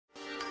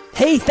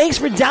Hey, thanks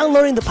for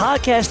downloading the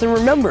podcast. And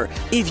remember,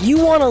 if you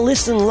want to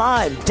listen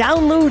live,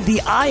 download the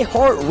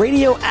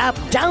iHeartRadio app,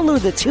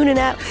 download the TuneIn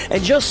app,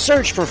 and just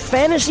search for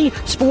Fantasy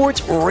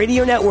Sports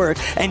Radio Network,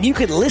 and you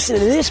can listen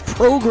to this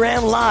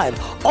program live.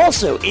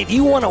 Also, if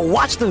you want to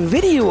watch the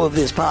video of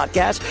this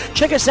podcast,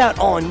 check us out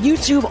on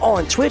YouTube,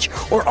 on Twitch,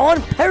 or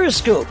on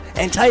Periscope,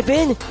 and type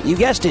in, you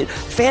guessed it,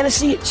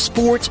 Fantasy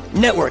Sports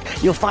Network.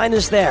 You'll find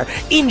us there.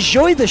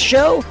 Enjoy the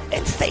show,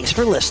 and thanks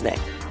for listening.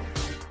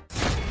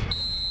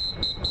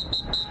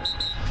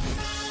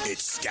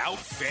 Scout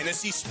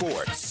Fantasy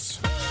Sports.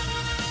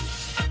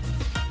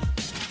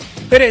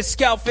 It is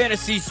Scout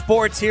Fantasy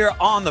Sports here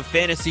on the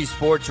Fantasy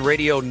Sports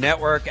Radio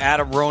Network.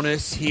 Adam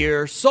Ronis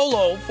here,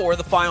 solo for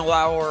the final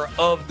hour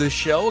of the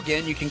show.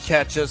 Again, you can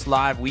catch us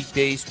live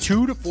weekdays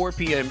 2 to 4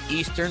 p.m.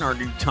 Eastern, our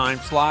new time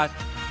slot.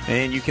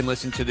 And you can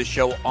listen to the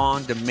show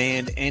on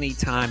demand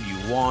anytime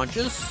you want.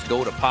 Just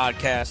go to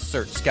podcast,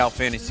 search Scout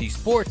Fantasy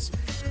Sports,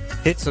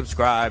 hit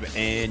subscribe,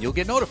 and you'll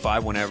get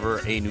notified whenever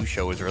a new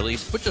show is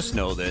released. But just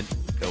know that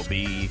there'll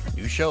be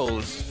new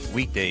shows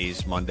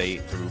weekdays, Monday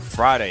through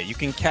Friday. You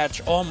can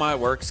catch all my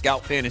work,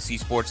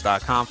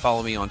 scoutfantasysports.com.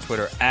 Follow me on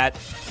Twitter at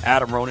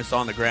Adam Ronis,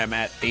 on the gram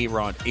at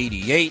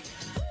Aaron88.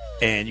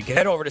 And you can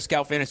head over to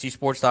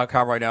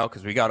scoutfantasysports.com right now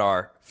because we got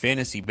our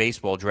fantasy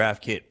baseball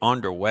draft kit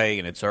underway,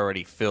 and it's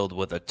already filled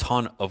with a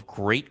ton of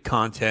great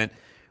content.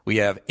 We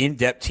have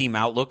in-depth team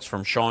outlooks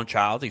from Sean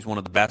Childs. He's one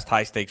of the best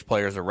high-stakes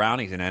players around.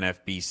 He's an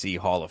NFBC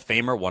Hall of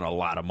Famer, won a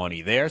lot of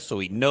money there, so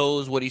he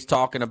knows what he's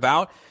talking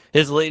about.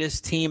 His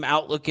latest team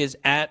outlook is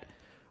at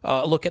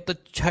look at the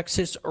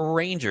Texas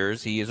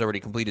Rangers. He has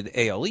already completed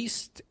the AL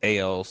East,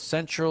 AL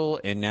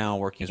Central, and now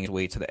working his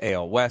way to the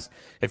AL West.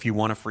 If you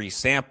want a free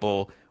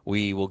sample,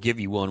 we will give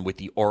you one with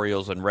the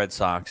Orioles and Red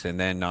Sox, and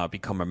then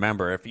become a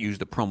member. If you use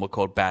the promo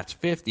code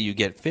BATS50, you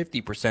get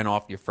 50%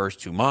 off your first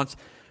 2 months.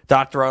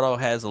 Dr. Otto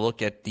has a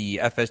look at the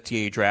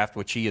FSTA draft,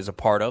 which he is a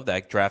part of.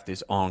 That draft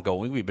is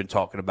ongoing. We've been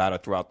talking about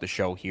it throughout the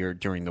show here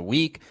during the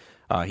week.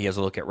 He has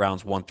a look at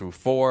rounds 1 through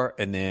 4,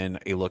 and then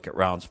a look at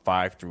rounds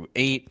 5 through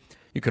 8.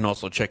 You can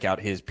also check out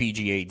his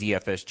PGA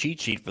DFS cheat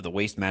sheet for the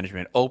Waste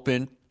Management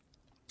Open.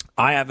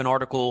 I have an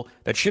article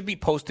that should be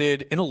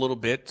posted in a little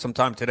bit,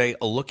 sometime today,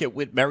 a look at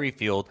Whit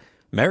Merrifield.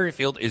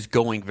 Merrifield is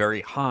going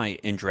very high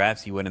in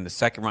drafts. He went in the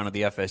second round of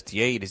the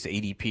FSTA. His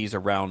ADP is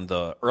around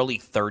the early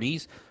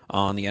 30s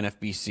on the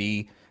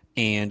NFBC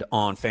and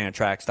on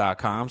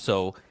Fantrax.com.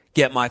 So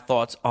get my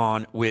thoughts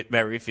on Whit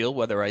Merrifield,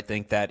 whether I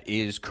think that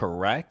is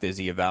correct. Is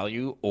he a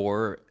value,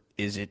 or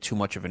is it too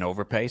much of an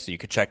overpay? So you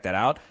could check that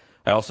out.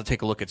 I also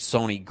take a look at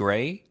Sonny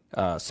Gray.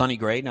 Sonny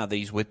Gray, now that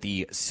he's with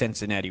the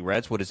Cincinnati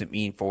Reds, what does it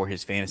mean for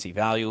his fantasy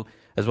value?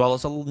 As well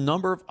as a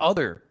number of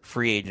other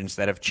free agents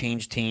that have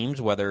changed teams,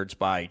 whether it's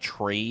by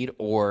trade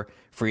or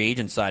free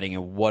agent signing,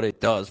 and what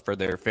it does for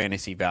their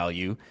fantasy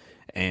value.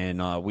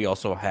 And we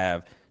also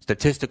have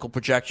statistical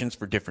projections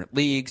for different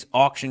leagues,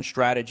 auction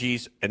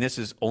strategies, and this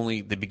is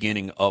only the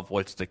beginning of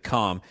what's to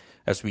come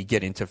as we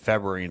get into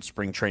February and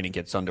spring training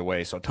gets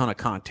underway. So a ton of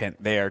content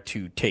there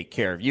to take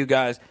care of you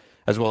guys,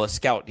 as well as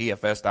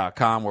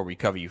ScoutDFS.com, where we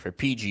cover you for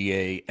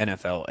PGA,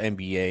 NFL,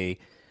 NBA,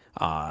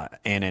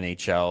 and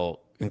NHL,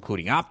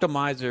 including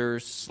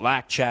optimizers,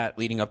 Slack chat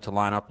leading up to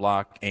lineup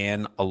lock,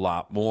 and a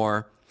lot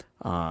more.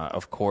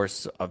 Of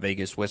course,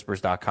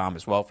 VegasWhispers.com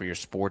as well for your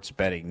sports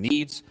betting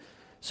needs.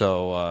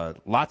 So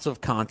lots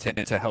of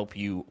content to help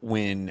you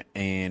win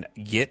and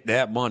get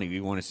that money.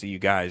 We want to see you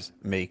guys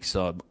make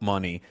some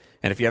money.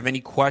 And if you have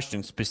any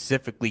questions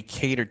specifically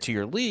catered to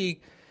your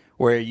league,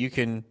 where you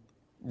can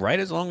write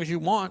as long as you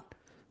want,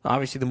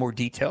 obviously the more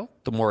detail,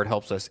 the more it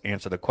helps us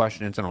answer the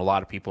questions. And a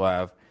lot of people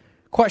have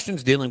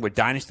questions dealing with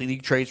Dynasty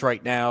League trades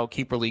right now,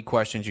 Keeper League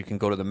questions. You can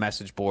go to the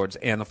message boards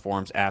and the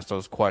forums, ask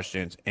those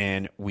questions,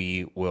 and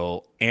we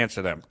will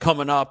answer them.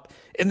 Coming up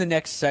in the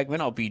next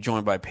segment, I'll be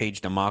joined by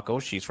Paige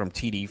DeMacco. She's from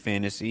TD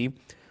Fantasy,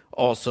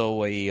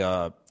 also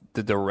the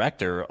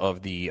director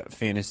of the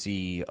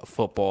Fantasy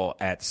Football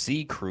at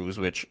Sea cruise,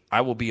 which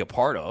I will be a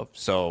part of.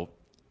 So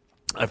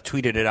I've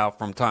tweeted it out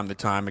from time to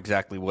time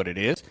exactly what it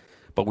is.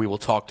 But we will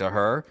talk to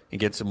her and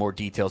get some more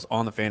details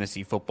on the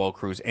Fantasy Football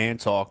Cruise and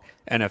talk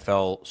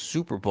NFL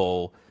Super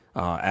Bowl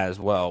as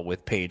well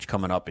with Paige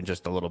coming up in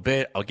just a little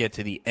bit. I'll get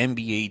to the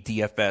NBA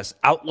DFS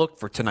outlook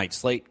for tonight's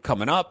slate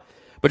coming up.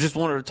 But just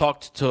wanted to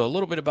talk to a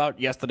little bit about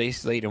yesterday's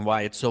slate and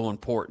why it's so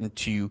important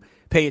to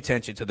pay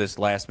attention to this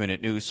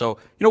last-minute news. So,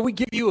 we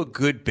give you a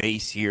good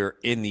base here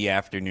in the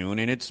afternoon,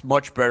 and it's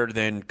much better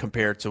than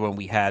compared to when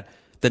we had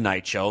the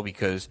night show,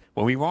 because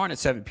when we were on at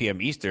 7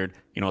 p.m. Eastern,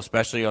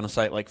 especially on a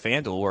site like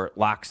FanDuel where it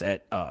locks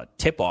at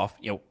tip-off,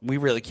 we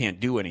really can't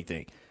do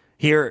anything.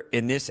 Here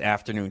in this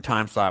afternoon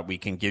time slot, we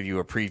can give you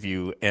a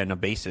preview and a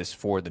basis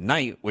for the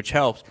night, which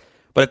helps.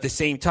 But at the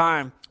same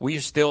time, we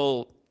are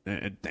still,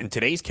 in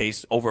today's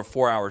case, over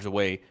 4 hours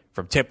away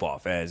from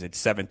tip-off, as it's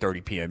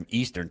 7:30 p.m.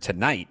 Eastern.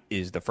 Tonight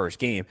is the first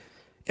game.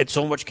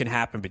 So much can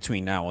happen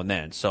between now and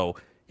then. So,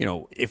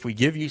 if we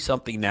give you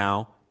something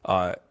now,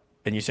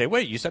 and you say,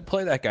 wait, you said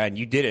play that guy and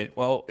you didn't.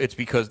 Well, it's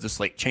because the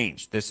slate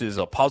changed. This is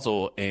a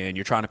puzzle and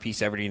you're trying to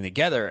piece everything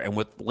together. And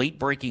with late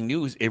breaking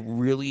news, it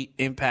really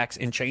impacts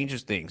and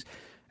changes things.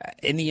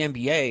 In the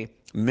NBA,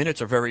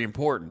 minutes are very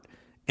important.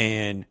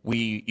 And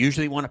we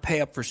usually want to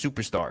pay up for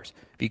superstars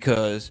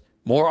because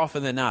more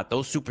often than not,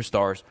 those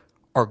superstars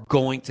are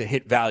going to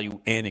hit value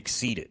and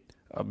exceed it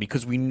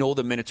because we know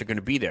the minutes are going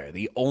to be there.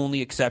 The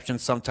only exception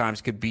sometimes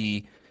could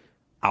be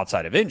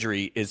outside of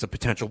injury is a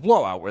potential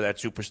blowout where that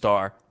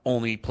superstar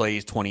only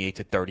plays 28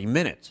 to 30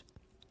 minutes.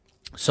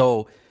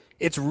 So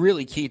it's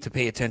really key to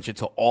pay attention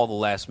to all the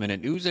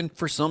last-minute news, and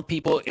for some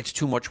people, it's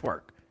too much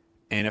work.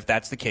 And if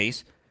that's the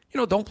case,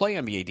 don't play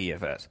NBA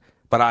DFS.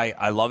 But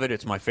I love it.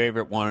 It's my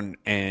favorite one,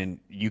 and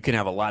you can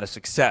have a lot of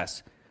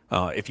success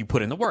if you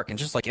put in the work. And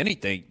just like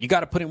anything, you got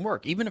to put in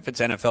work. Even if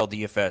it's NFL,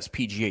 DFS,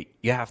 PGA,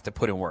 you have to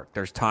put in work.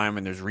 There's time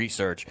and there's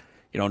research.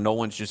 No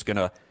one's just going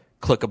to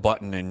click a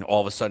button and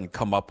all of a sudden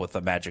come up with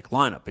a magic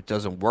lineup. It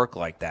doesn't work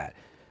like that.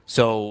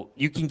 So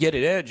you can get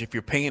an edge if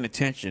you're paying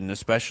attention,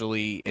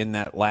 especially in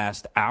that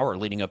last hour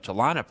leading up to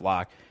lineup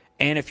lock.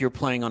 And if you're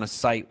playing on a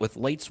site with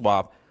late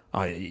swap,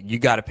 you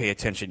got to pay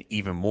attention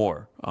even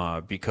more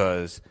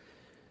because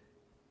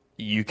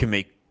you can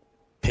make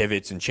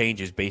pivots and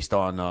changes based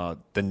on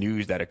the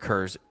news that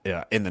occurs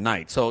in the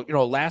night. So,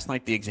 last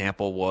night the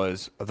example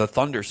was the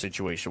Thunder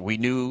situation. We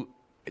knew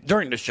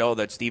during the show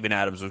that Steven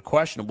Adams was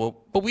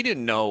questionable, but we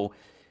didn't know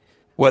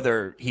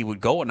whether he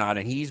would go or not.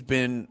 And he's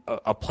been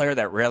a player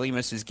that rarely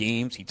misses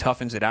games. He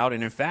toughens it out.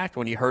 And in fact,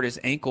 when he hurt his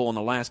ankle in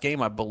the last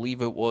game, I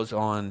believe it was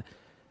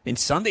in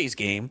Sunday's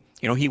game,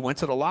 he went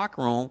to the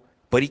locker room,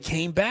 but he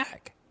came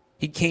back.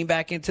 He came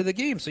back into the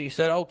game. So you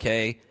said,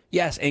 okay,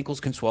 yes, ankles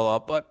can swell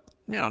up, but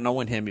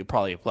knowing him, he'll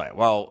probably play.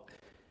 Well,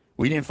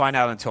 we didn't find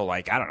out until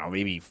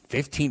maybe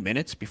 15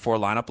 minutes before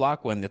lineup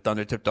lock when the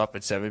Thunder tipped off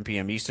at 7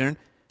 p.m. Eastern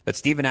that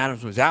Steven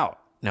Adams was out.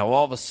 Now,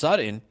 all of a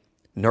sudden,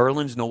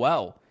 Nerlens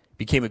Noel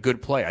became a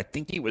good play. I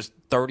think he was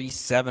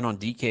 37 on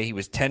DK. He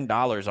was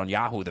 $10 on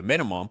Yahoo, the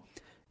minimum.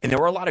 And there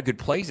were a lot of good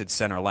plays at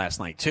center last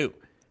night, too.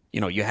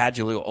 You had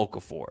Jahlil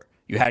Okafor.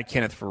 You had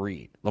Kenneth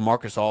Faried,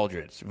 LaMarcus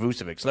Aldridge,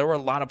 Vucevic. So there were a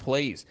lot of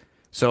plays.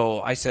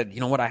 So I said,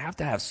 you know what, I have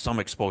to have some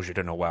exposure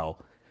to Noel.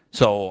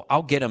 So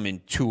I'll get him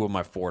in two of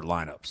my forward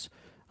lineups.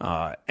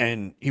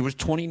 And he was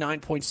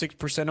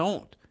 29.6%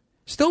 owned.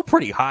 Still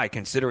pretty high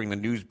considering the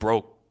news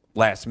broke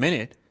last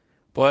minute,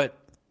 but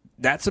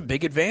that's a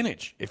big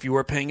advantage if you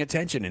were paying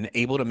attention and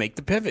able to make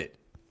the pivot.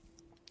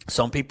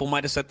 Some people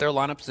might have set their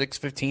lineup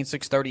 6:15,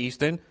 6:30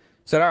 Eastern,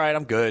 said, all right,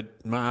 I'm good.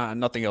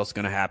 Nothing else is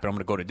going to happen. I'm going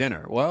to go to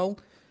dinner. Well,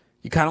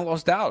 you kind of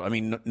lost out. I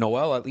mean,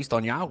 Noel, at least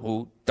on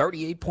Yahoo,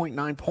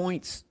 38.9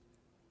 points.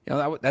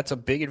 That's a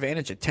big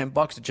advantage. At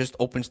 $10, it just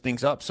opens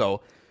things up.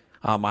 So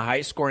my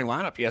highest scoring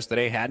lineup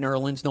yesterday had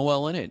Nerlens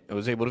Noel in it. I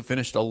was able to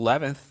finish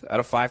 11th out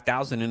of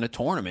 5,000 in the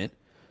tournament.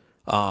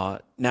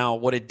 Now,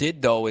 what it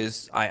did, though,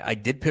 is I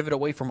did pivot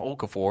away from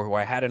Okafor, who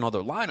I had in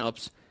other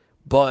lineups,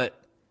 but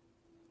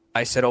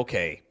I said,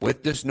 okay,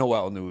 with this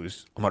Noel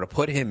news, I'm going to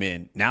put him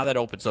in. Now that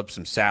opens up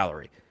some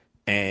salary.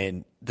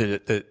 And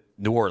the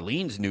New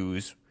Orleans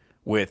news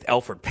with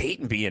Elfrid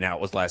Payton being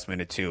out was last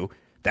minute, too.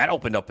 That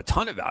opened up a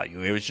ton of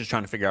value. It was just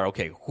trying to figure out,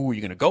 okay, who are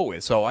you going to go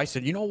with? So I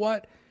said, you know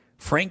what?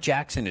 Frank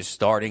Jackson is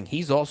starting.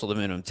 He's also the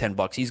minimum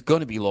 $10. He's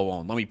going to be low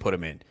owned. Let me put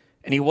him in.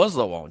 And he was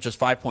low owned, just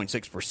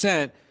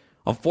 5.6%.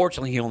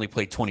 Unfortunately, he only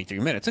played 23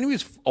 minutes. And he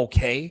was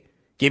okay.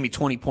 Gave me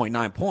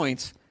 20.9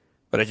 points.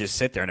 But I just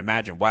sit there and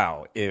imagine,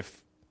 wow,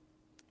 if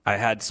I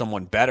had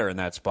someone better in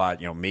that spot,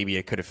 maybe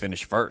I could have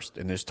finished first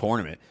in this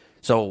tournament.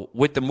 So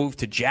with the move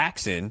to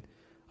Jackson,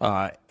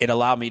 it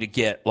allowed me to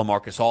get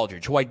LaMarcus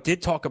Aldridge, who I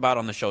did talk about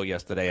on the show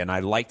yesterday, and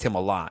I liked him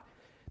a lot.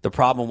 The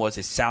problem was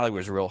his salary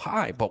was real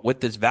high, but with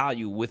this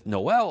value with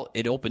Noel,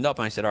 it opened up,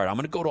 and I said, all right, I'm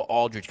going to go to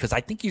Aldridge because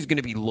I think he's going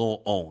to be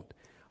low owned.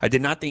 I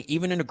did not think,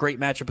 even in a great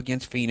matchup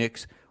against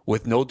Phoenix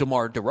with no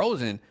DeMar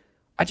DeRozan,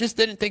 I just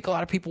didn't think a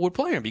lot of people would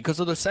play him because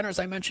of the centers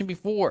I mentioned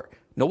before.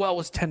 Noel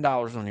was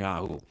 $10 on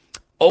Yahoo.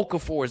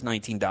 Okafor was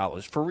 $19.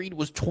 Faried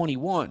was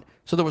 $21.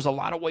 So there was a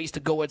lot of ways to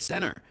go at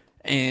center.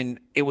 And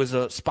it was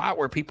a spot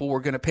where people were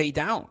going to pay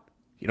down.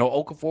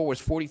 Okafor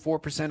was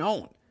 44%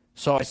 owned.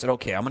 So I said,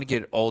 okay, I'm going to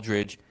get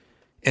Aldridge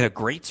in a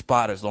great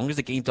spot as long as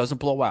the game doesn't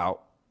blow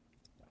out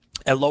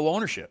at low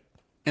ownership.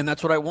 And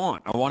that's what I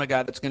want. I want a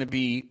guy that's going to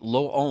be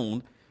low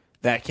owned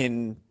that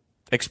can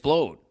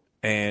explode.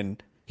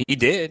 And he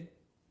did.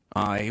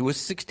 He was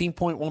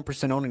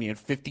 16.1% owned and he had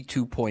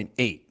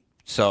 52.8.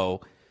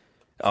 So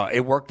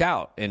it worked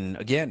out. And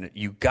again,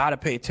 you got to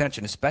pay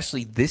attention,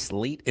 especially this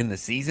late in the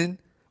season.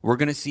 We're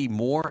going to see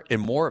more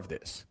and more of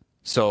this.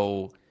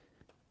 So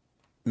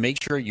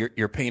make sure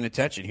you're paying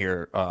attention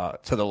here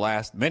to the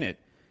last minute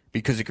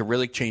because it could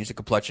really change the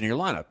complexion of your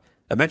lineup.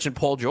 I mentioned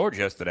Paul George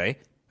yesterday.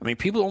 I mean,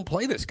 people don't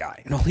play this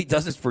guy. And all he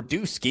does is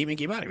produce game in,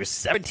 game out. He was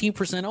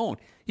 17% owned.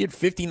 He had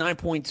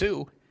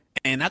 59.2,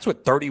 and that's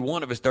with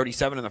 31 of his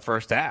 37 in the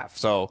first half.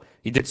 So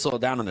he did slow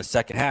down in the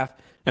second half.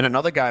 And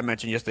another guy I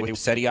mentioned yesterday was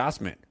Cedi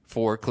Osman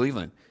for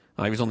Cleveland.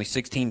 He was only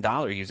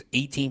 $16. He was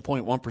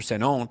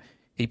 18.1% owned.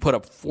 He put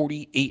up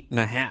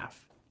 48.5.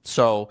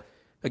 So,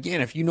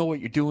 again, if you know what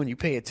you're doing, you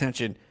pay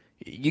attention,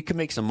 you can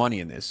make some money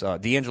in this.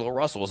 D'Angelo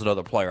Russell was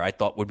another player I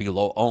thought would be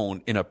low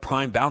owned in a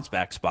prime bounce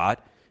back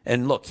spot.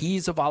 And look,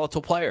 he's a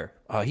volatile player.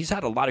 He's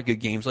had a lot of good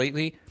games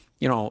lately,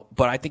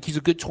 but I think he's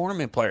a good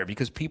tournament player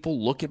because people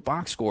look at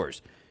box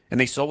scores and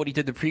they saw what he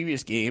did the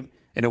previous game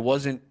and it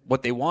wasn't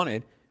what they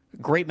wanted.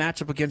 Great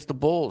matchup against the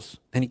Bulls,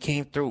 and he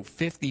came through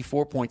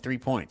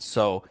 54.3 points.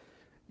 So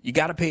you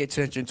got to pay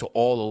attention to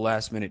all the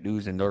last-minute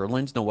news, and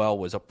Nerlens Noel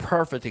was a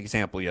perfect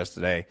example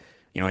yesterday.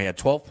 He had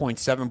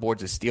 12.7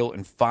 boards of steal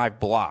and 5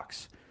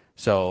 blocks.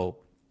 So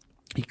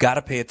you got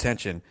to pay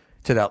attention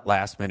to that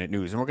last-minute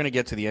news. And we're going to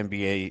get to the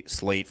NBA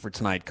slate for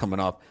tonight coming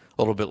up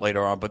a little bit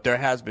later on, but there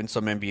has been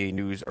some NBA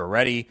news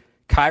already.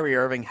 Kyrie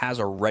Irving has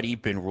already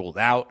been ruled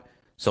out.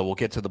 So we'll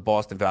get to the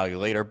Boston value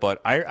later. But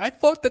I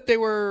thought that they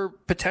were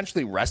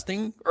potentially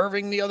resting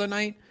Irving the other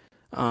night.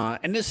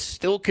 And this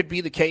still could be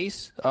the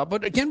case.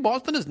 But again,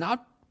 Boston has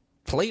not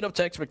played up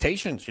to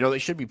expectations. They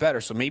should be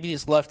better. So maybe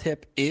this left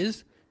hip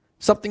is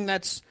something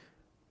that's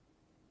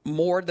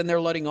more than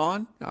they're letting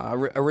on.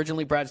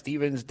 Originally, Brad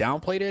Stevens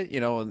downplayed it.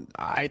 And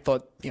I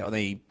thought,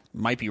 they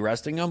might be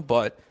resting him.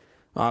 But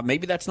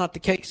maybe that's not the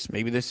case.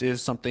 Maybe this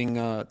is something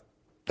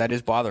that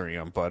is bothering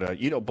him. But,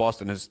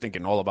 Boston is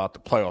thinking all about the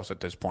playoffs at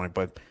this point.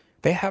 But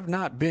they have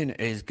not been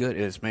as good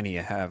as many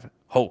have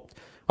hoped.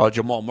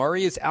 Jamal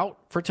Murray is out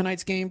for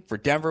tonight's game for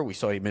Denver. We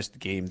saw he missed the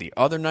game the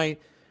other night.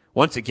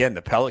 Once again,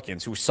 the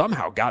Pelicans, who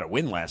somehow got a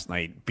win last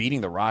night, beating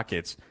the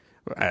Rockets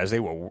as they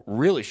were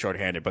really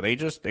shorthanded. But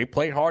they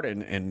played hard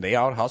and they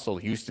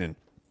out-hustled Houston.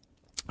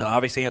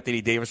 Obviously,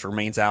 Anthony Davis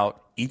remains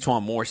out.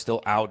 Etuan Moore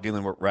still out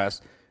dealing with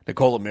rest.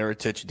 Nikola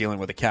Mirotic dealing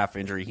with a calf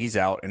injury. He's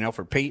out. And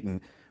Elfrid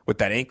Payton with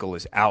that ankle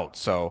is out.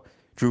 So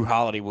Drew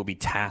Holiday will be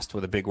tasked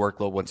with a big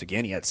workload once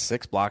again. He had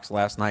 6 blocks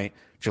last night.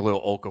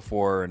 Jahlil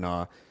Okafor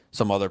and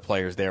some other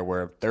players there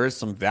where there is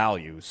some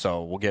value.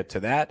 So we'll get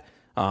to that.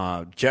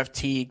 Jeff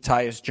Teague,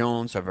 Tyus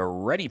Jones have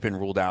already been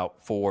ruled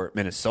out for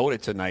Minnesota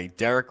tonight.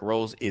 Derrick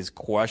Rose is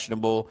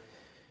questionable.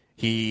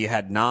 He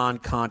had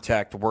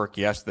non-contact work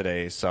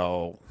yesterday,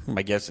 so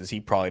my guess is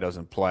he probably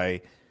doesn't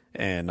play.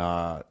 And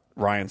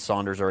Ryan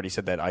Saunders already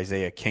said that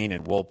Isaiah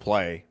Canaan will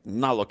play.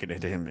 Not looking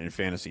into him in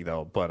fantasy,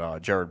 though,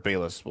 but Jared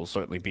Bayless will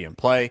certainly be in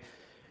play.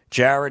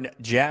 Jaren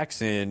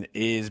Jackson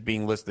is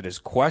being listed as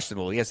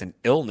questionable. He has an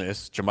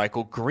illness.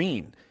 JaMychal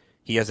Green,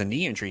 he has a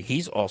knee injury.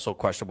 He's also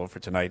questionable for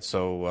tonight,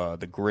 so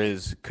the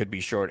Grizz could be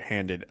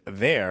shorthanded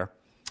there,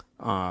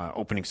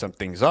 opening some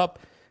things up.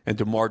 And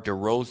DeMar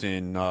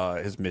DeRozan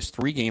has missed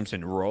 3 games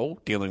in a row,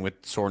 dealing with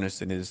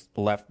soreness in his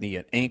left knee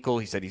and ankle.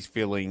 He said he's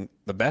feeling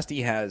the best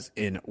he has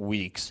in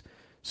weeks.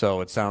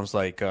 So it sounds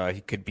like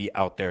he could be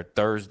out there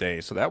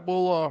Thursday. So that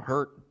will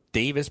hurt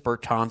Davis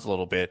Bertans a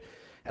little bit.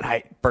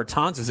 And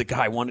Bertans is a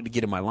guy I wanted to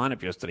get in my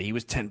lineup yesterday. He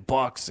was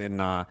 $10, and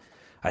I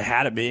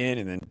had him in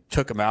and then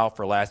took him out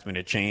for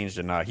last-minute change,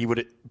 and he would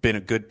have been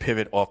a good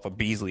pivot off of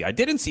Beasley. I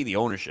didn't see the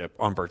ownership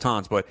on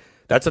Bertans, but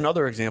that's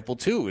another example,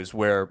 too, is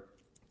where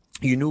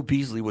you knew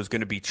Beasley was going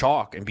to be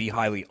chalk and be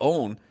highly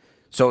owned.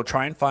 So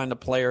try and find a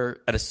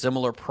player at a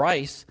similar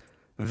price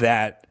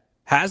that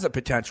has a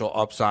potential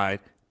upside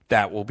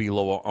that will be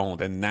lower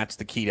owned, and that's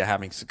the key to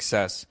having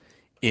success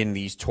in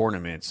these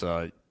tournaments.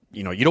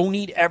 You don't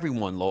need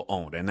everyone low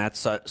owned, and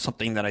that's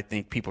something that I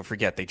think people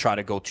forget. They try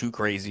to go too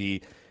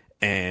crazy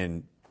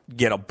and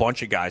get a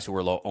bunch of guys who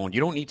are low owned. You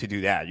don't need to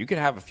do that. You can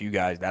have a few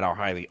guys that are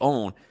highly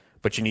owned,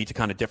 but you need to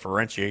kind of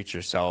differentiate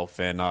yourself,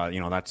 and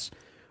that's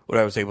what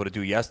I was able to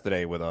do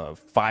yesterday with a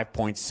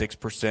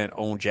 5.6%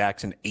 owned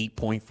Jackson,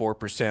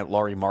 8.4%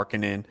 Lauri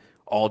Markkanen,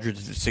 Aldridge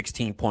is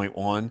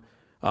 16.1.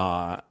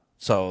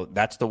 So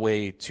that's the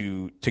way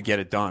to get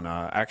it done.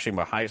 Actually,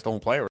 my highest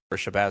owned player is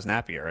Shabazz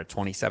Napier at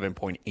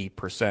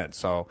 27.8%.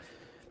 So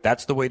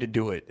that's the way to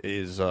do it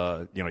is,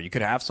 you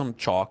could have some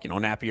chalk.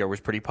 Napier was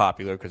pretty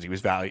popular because he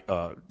was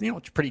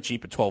pretty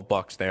cheap at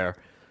 $12 there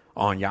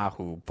on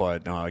Yahoo.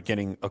 But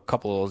getting a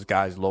couple of those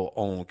guys low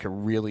owned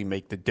can really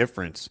make the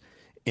difference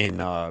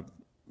in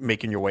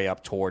making your way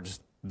up towards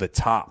the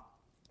top.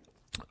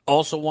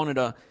 Also wanted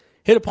to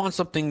hit upon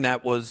something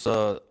that was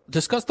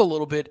discussed a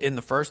little bit in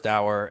the first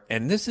hour,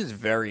 and this is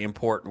very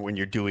important when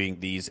you're doing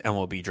these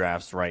MLB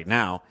drafts right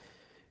now.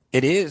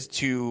 It is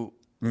to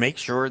make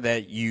sure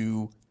that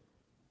you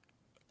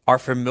are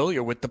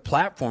familiar with the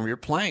platform you're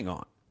playing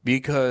on,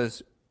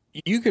 because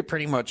you could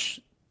pretty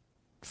much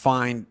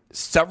find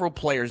several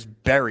players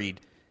buried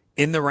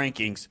in the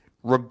rankings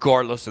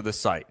regardless of the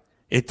site.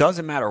 It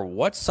doesn't matter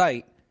what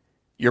site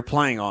you're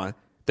playing on,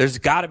 there's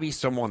got to be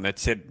someone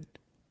that's hidden.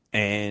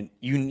 And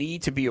you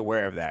need to be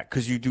aware of that,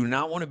 because you do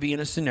not want to be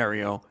in a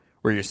scenario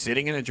where you're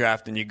sitting in a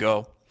draft and you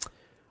go,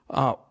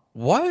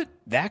 what?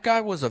 That guy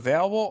was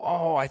available?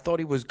 Oh, I thought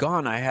he was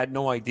gone. I had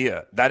no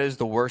idea. That is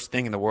the worst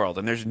thing in the world.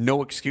 And there's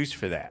no excuse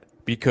for that,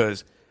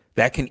 because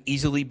that can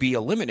easily be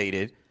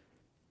eliminated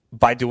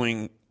by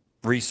doing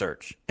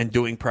research and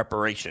doing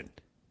preparation.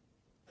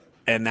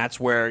 And that's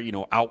where,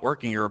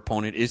 outworking your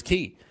opponent is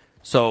key.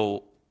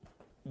 So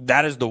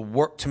that is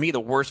to me, the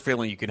worst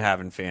feeling you can have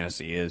in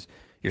fantasy is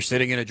you're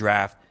sitting in a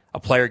draft. a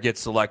player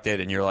gets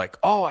selected and you're like,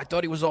 oh, I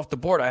thought he was off the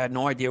board. I had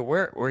no idea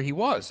where he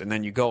was. And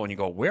then you go,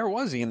 where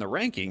was he in the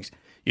rankings?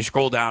 You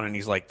scroll down and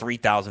he's like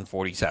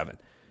 3,047.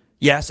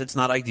 Yes, it's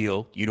not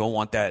ideal. You don't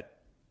want that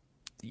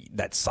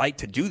site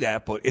to do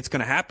that, but it's going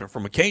to happen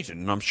from occasion.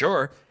 And I'm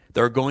sure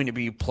there are going to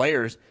be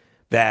players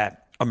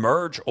that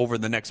emerge over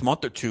the next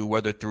month or two,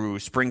 whether through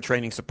spring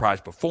training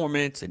surprise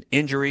performance, an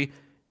injury,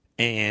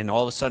 and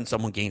all of a sudden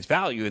someone gains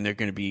value and they're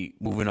going to be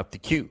moving up the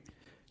queue.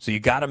 So you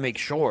got to make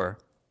sure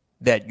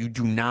that you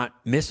do not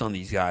miss on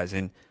these guys.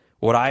 And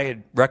what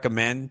I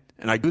recommend,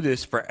 and I do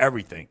this for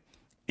everything,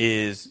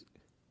 is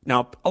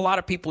now a lot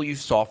of people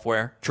use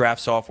software,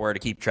 draft software, to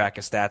keep track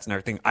of stats and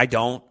everything. I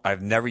don't.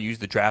 I've never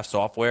used the draft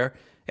software,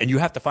 and you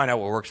have to find out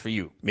what works for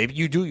you. Maybe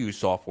you do use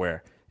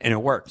software and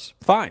it works.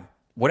 Fine.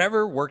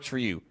 Whatever works for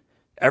you.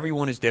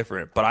 Everyone is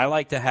different, but I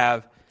like to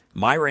have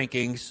my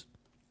rankings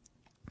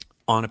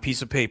on a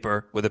piece of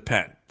paper with a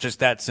pen. Just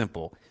that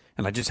simple.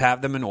 And I just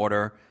have them in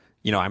order.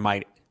 I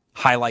might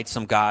highlight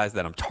some guys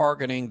that I'm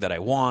targeting, that I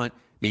want,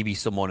 maybe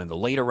someone in the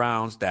later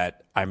rounds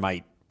that I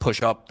might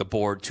push up the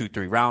board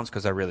 2-3 rounds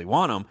because I really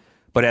want them.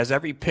 But as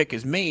every pick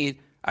is made,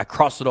 I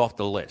cross it off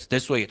the list.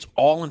 This way it's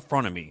all in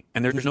front of me,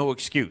 and there's no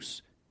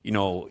excuse.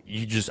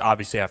 You just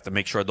obviously have to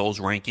make sure those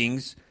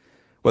rankings,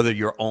 whether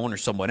your own or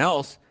someone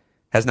else,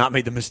 has not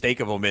made the mistake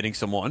of omitting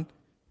someone.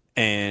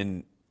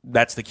 And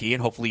that's the key,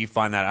 and hopefully you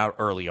find that out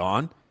early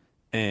on.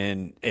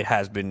 And it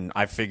has been,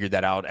 I've figured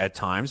that out at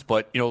times.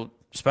 But,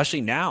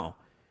 especially now,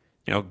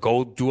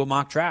 go do a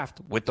mock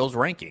draft with those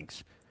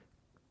rankings.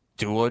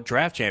 Do a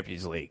draft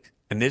Champions League.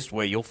 And this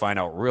way you'll find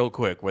out real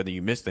quick whether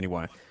you missed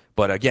anyone.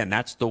 But again,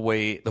 that's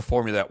the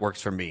formula that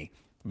works for me.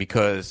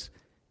 Because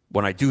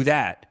when I do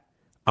that,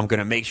 I'm going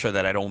to make sure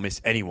that I don't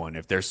miss anyone.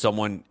 If there's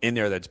someone in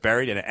there that's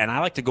buried, and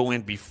I like to go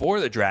in before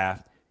the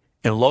draft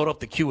and load up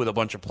the queue with a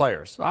bunch of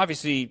players.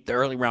 Obviously, the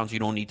early rounds you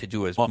don't need to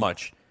do as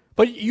much.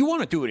 But you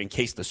want to do it in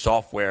case the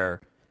software,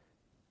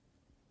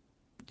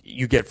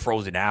 you get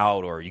frozen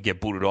out or you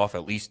get booted off.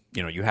 At least,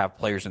 you have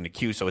players in the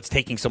queue. So it's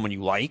taking someone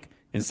you like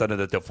instead of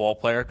the default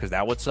player, because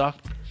that would suck.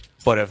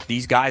 But if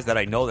these guys that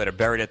I know that are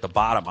buried at the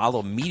bottom, I'll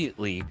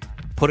immediately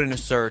put in a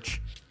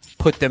search,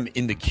 put them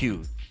in the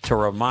queue to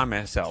remind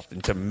myself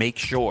and to make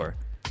sure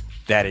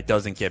that it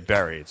doesn't get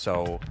buried.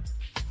 So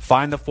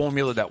find the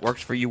formula that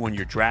works for you when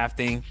you're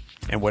drafting,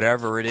 and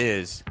whatever it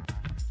is,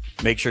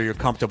 make sure you're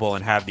comfortable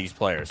and have these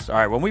players. All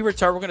right, when we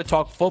return, we're going to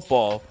talk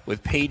football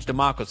with Paige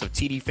DeMacos of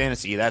TD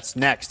Fantasy. That's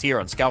next here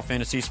on Scout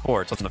Fantasy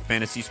Sports on the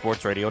Fantasy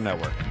Sports Radio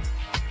Network.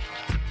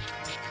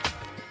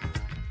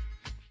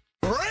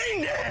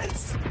 Rain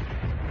dance!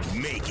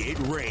 Make it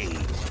rain.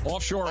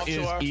 Offshore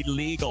is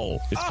illegal.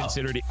 It's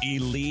considered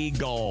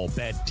illegal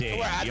betting.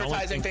 We're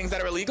advertising things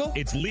that are illegal?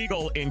 It's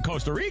legal in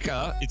Costa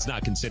Rica. It's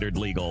not considered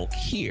legal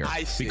here.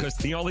 I see. Because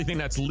the only thing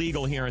that's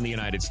legal here in the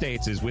United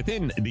States is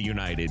within the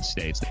United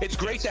States. It's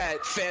great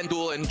that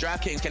FanDuel and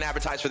DraftKings can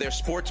advertise for their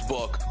sports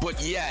book,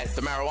 but yet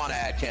the marijuana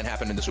ad can't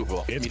happen in the Super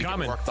Bowl. It's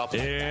coming.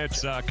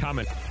 It's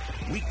coming.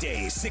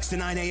 Weekdays, 6 to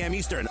 9 a.m.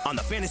 Eastern on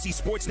the Fantasy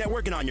Sports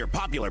Network and on your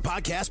popular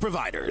podcast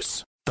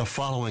providers. The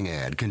following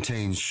ad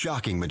contains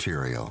shocking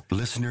material.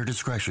 Listener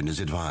discretion is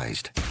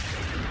advised.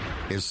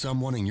 Is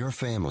someone in your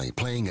family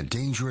playing a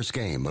dangerous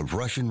game of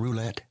Russian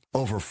roulette?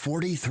 Over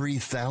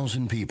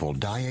 43,000 people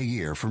die a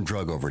year from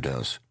drug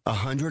overdose.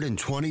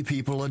 120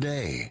 people a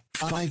day.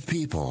 5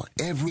 people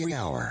every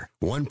hour.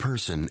 1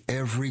 person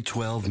every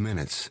 12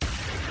 minutes.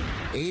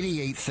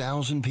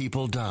 88,000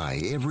 people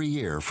die every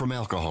year from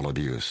alcohol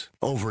abuse.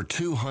 Over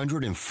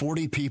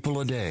 240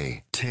 people a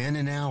day. 10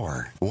 an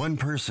hour. 1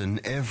 person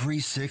every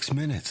 6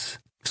 minutes.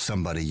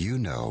 Somebody you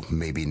know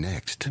may be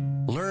next.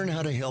 Learn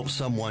how to help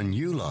someone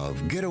you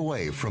love get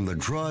away from the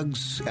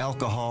drugs,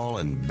 alcohol,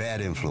 and bad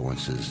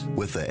influences.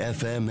 With the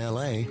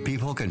FMLA,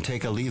 people can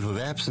take a leave of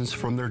absence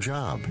from their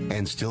job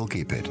and still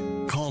keep it.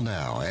 Call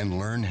now and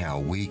learn how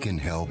we can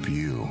help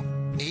you.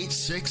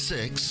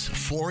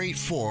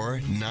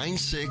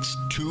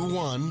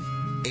 866-484-9621.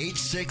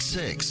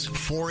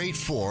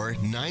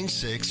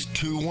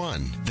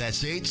 866-484-9621.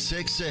 That's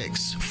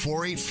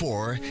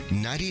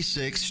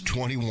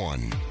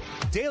 866-484-9621.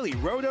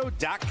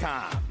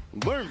 DailyRoto.com.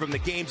 Learn from the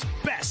game's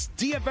best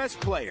DFS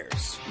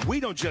players.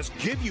 We don't just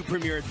give you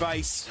premier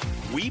advice,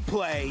 we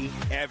play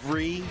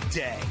every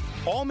day.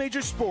 All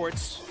major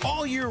sports,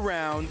 all year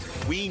round,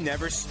 we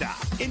never stop.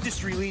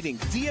 Industry-leading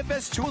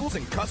DFS tools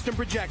and custom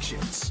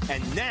projections.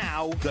 And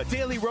now, the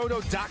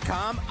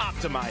DailyRoto.com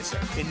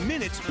Optimizer. In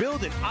minutes,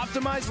 build and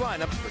optimize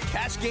lineups for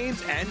cash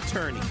games and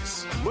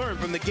tourneys. Learn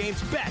from the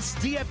game's best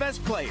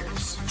DFS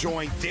players.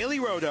 Join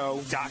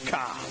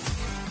DailyRoto.com.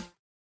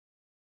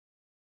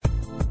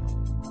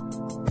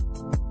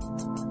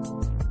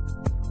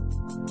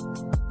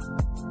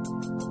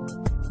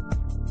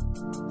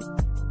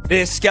 It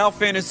is Scout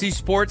Fantasy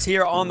Sports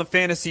here on the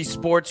Fantasy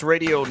Sports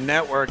Radio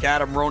Network.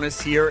 Adam Ronis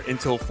here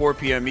until 4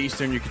 p.m.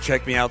 Eastern. You can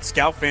check me out,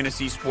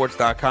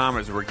 scoutfantasysports.com,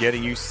 as we're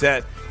getting you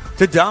set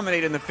to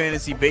dominate in the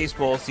fantasy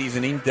baseball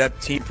season.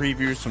 In-depth team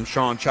previews from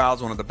Sean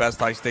Childs, one of the best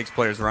high-stakes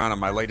players around,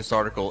 and my latest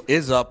article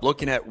is up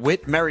looking at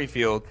Whit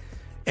Merrifield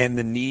and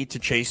the need to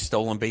chase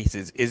stolen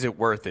bases. Is it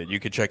worth it? You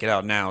can check it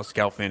out now,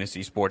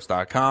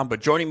 scoutfantasysports.com.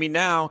 But joining me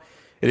now,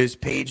 it is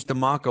Paige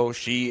DeMacco.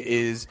 She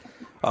is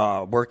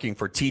working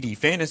for TD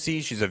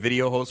Fantasy. She's a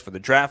video host for the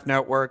Draft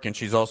Network, and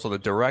she's also the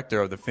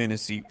director of the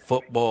Fantasy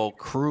Football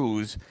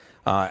Cruise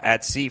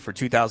at Sea for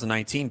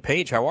 2019.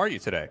 Paige, how are you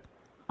today?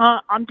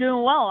 I'm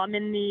doing well. I'm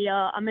in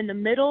the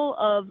middle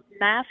of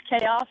mass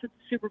chaos at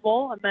the Super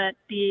Bowl. I'm at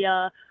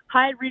the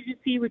Hyatt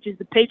Regency, which is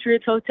the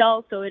Patriots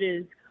Hotel, so it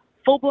is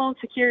full-blown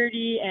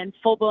security and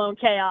full-blown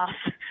chaos.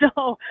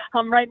 So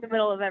I'm right in the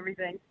middle of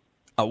everything.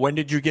 When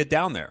did you get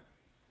down there?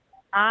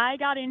 I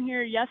got in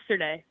here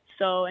yesterday.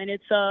 So, and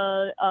it's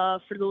for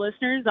the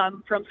listeners,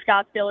 I'm from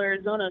Scottsdale,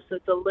 Arizona, so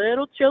it's a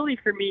little chilly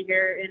for me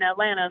here in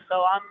Atlanta.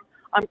 So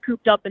I'm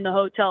cooped up in the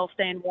hotel,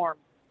 staying warm.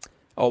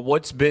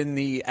 What's been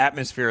the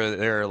atmosphere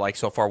there like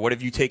so far? What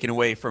have you taken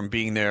away from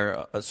being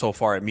there so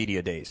far at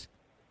Media Days?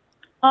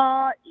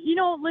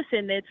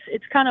 Listen,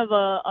 it's kind of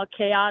a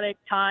chaotic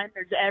time.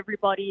 There's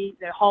everybody,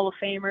 the Hall of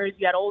Famers.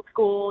 You got old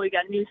school, you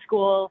got new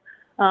school.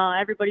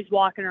 Everybody's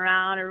walking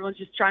around. Everyone's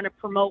just trying to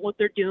promote what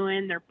they're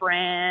doing, their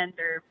brand,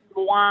 their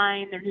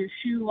line, their new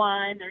shoe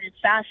line, their new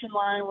fashion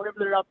line, whatever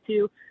they're up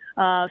to.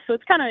 So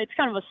it's kind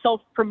of a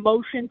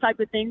self-promotion type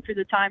of thing for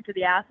the time for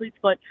the athletes.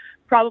 But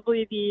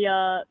probably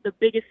the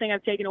biggest thing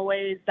I've taken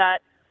away is that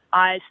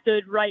I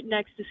stood right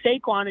next to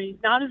Saquon, and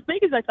he's not as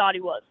big as I thought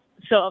he was.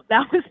 So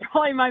that was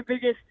probably my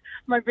biggest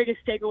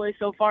takeaway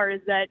so far,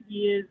 is that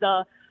he is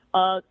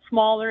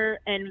smaller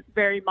and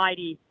very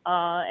mighty,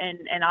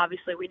 and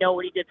obviously we know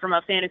what he did from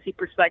a fantasy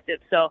perspective.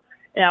 So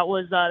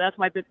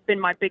that's been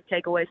my big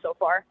takeaway so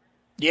far.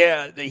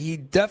 Yeah, he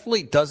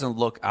definitely doesn't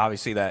look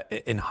obviously that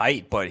in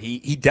height, but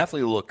he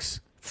definitely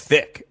looks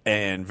thick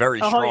and very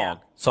strong. Yeah.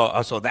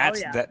 So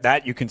that's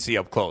that you can see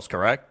up close,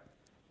 correct?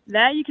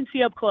 That you can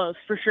see up close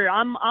for sure.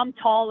 I'm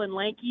tall and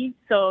lanky,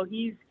 so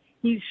he's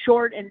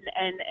short and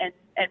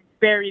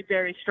very,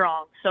 very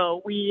strong.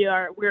 So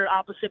we're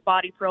opposite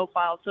body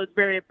profile. So it's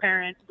very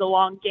apparent, the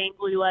long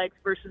gangly legs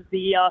versus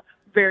the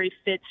very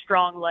fit,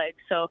 strong legs.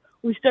 So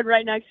we stood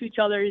right next to each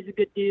other. He's a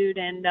good dude.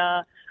 And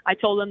I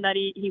told him that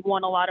he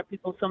won a lot of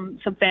people some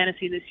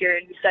fantasy this year.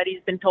 And he said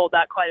he's been told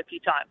that quite a few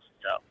times.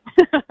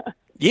 So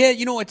yeah,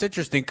 it's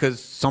interesting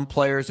because some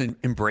players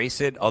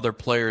embrace it, other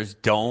players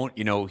don't.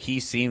 He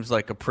seems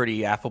like a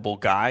pretty affable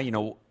guy.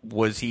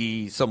 Was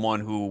he someone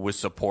who was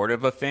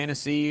supportive of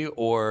fantasy,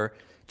 or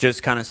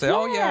just kind of say,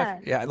 "Oh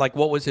yeah"? Like,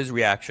 what was his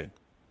reaction?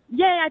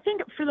 Yeah, I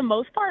think for the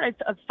most part,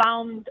 I've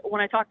found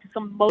when I talk to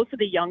most of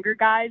the younger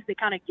guys, they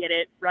kind of get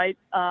it, right?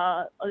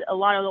 A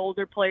lot of the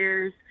older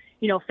players,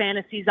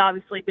 fantasy's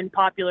obviously been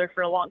popular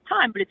for a long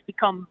time, but it's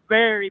become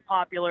very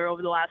popular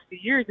over the last few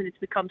years, and it's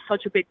become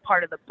such a big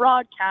part of the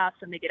broadcast,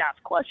 and they get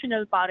asked questions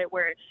about it,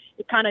 where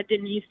it kind of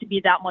didn't used to be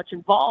that much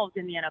involved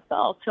in the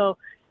NFL. So,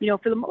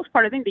 for the most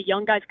part, I think the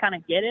young guys kind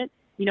of get it.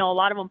 A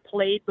lot of them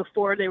played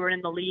before they were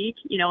in the league,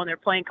 and they're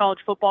playing college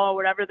football or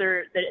whatever.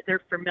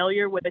 They're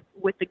familiar with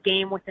the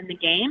game within the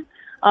game.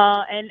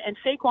 And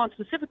Saquon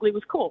specifically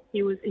was cool.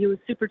 He was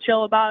super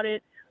chill about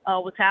it.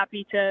 Was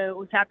happy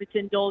to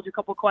indulge a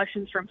couple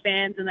questions from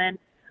fans, and then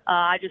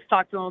I just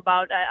talked to him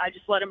about. I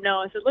just let him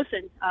know. I said,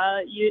 "Listen,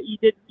 you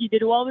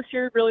did well this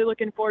year. Really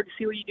looking forward to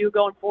see what you do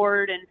going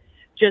forward." And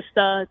just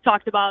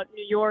talked about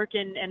New York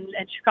and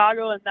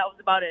Chicago, and that was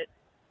about it.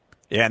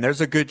 Yeah, and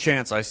there's a good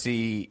chance I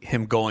see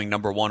him going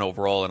number 1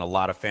 overall in a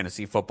lot of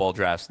fantasy football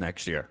drafts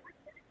next year.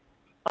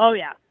 Oh,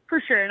 yeah, for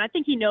sure. And I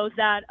think he knows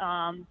that.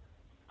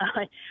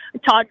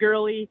 Todd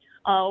Gurley,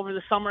 over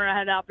the summer, I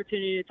had the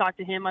opportunity to talk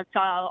to him.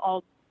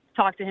 I'll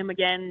talk to him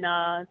again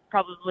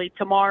probably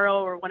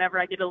tomorrow or whenever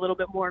I get a little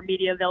bit more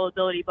media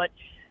availability. But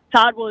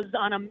Todd was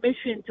on a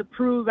mission to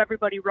prove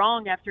everybody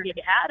wrong after he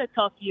had a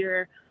tough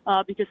year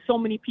because so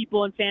many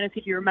people in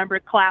fantasy, if you remember,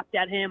 clapped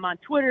at him on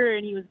Twitter,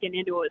 and he was getting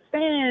into it with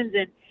fans,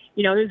 and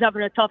he was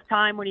having a tough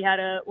time when he had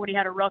a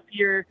rough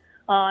year,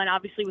 and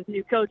obviously with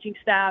new coaching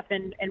staff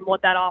and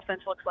what that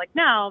offense looks like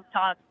now,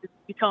 Todd's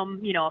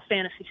become a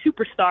fantasy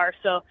superstar.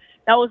 So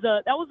that was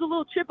a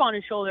little chip on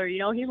his shoulder.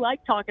 He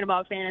liked talking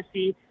about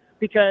fantasy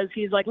because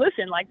he's like,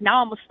 listen, like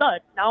now I'm a stud,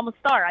 now I'm a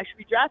star, I should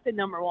be drafted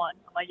number 1.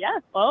 I'm like, yeah,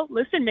 well,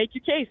 listen, make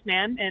your case,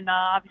 man. And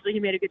obviously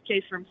he made a good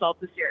case for himself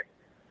this year.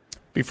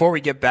 Before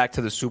we get back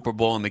to the Super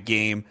Bowl and the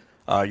game,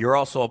 you're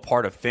also a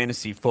part of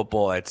Fantasy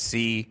Football at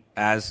Sea,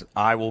 as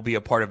I will be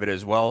a part of it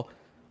as well.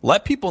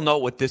 Let people know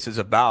what this is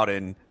about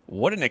and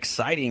what an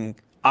exciting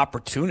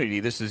opportunity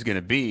this is going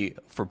to be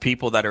for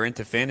people that are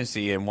into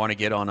fantasy and want to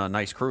get on a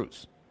nice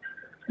cruise.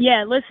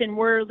 Yeah, listen,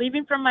 we're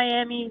leaving from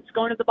Miami. It's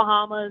going to the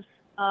Bahamas.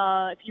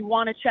 If you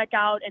want to check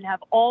out and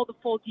have all the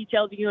full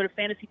details, you can go to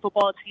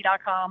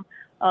fantasyfootballatsea.com.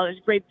 There's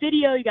a great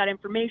video. You got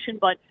information,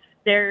 but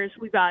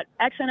we've got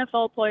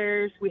ex-NFL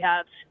players. We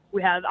have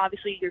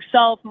obviously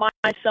yourself,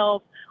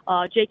 myself,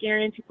 Jake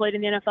Arians, who played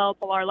in the NFL,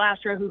 Pilar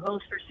Lastra, who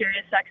hosts for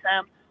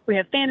SiriusXM. We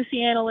have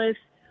fantasy analysts.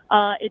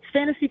 It's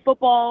fantasy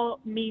football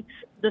meets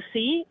the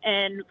sea,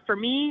 and for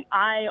me,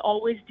 I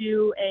always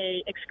do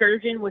a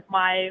excursion with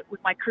my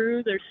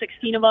crew. There's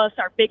 16 of us,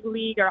 our big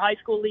league, our high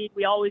school league.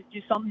 We always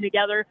do something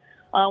together.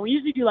 We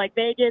usually do like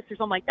Vegas or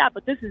something like that,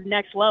 but this is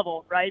next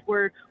level, right?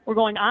 We're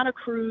going on a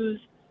cruise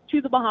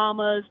to the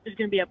Bahamas. There's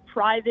going to be a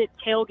private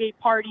tailgate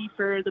party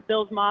for the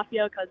Bills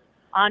Mafia because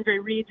Andre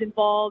Reed's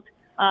involved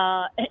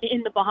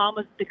in the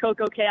Bahamas, the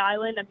Coco Cay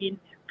Island. I mean,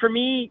 for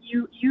me,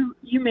 you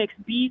mix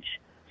beach,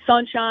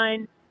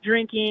 sunshine,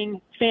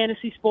 drinking,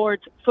 fantasy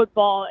sports,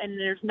 football, and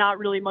there's not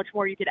really much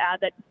more you could add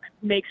that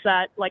makes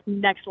that like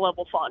next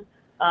level fun.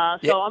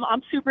 So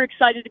I'm super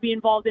excited to be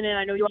involved in it.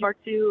 I know you are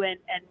too, and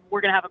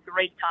we're going to have a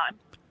great time.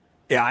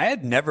 Yeah, I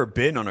had never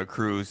been on a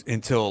cruise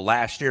until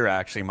last year,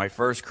 actually. My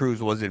first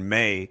cruise was in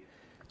May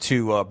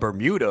to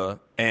Bermuda,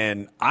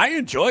 and I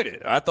enjoyed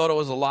it. I thought it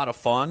was a lot of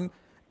fun.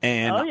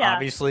 And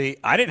obviously,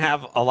 I didn't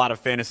have a lot of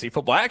fantasy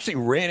football. I actually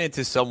ran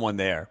into someone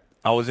there.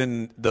 I was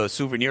in the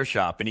souvenir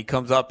shop, and he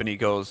comes up and he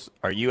goes,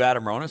 "Are you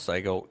Adam Ronis?"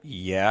 I go,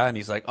 "Yeah." And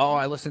he's like, "Oh,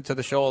 I listen to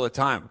the show all the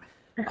time."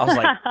 I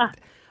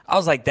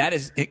was like, that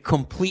is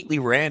completely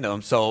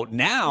random. So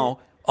now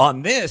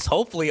on this,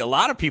 hopefully a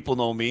lot of people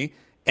know me,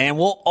 and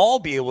we'll all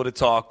be able to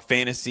talk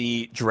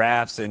fantasy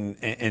drafts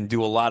and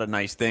do a lot of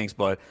nice things.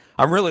 But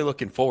I'm really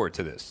looking forward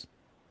to this.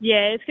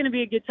 Yeah, it's going to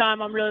be a good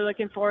time. I'm really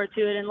looking forward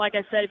to it. And like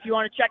I said, if you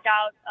want to check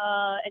out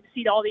and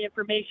see all the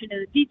information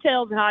and the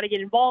details and how to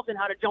get involved and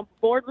how to jump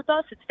aboard with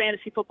us, it's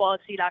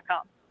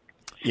fantasyfootballatc.com.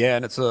 Yeah,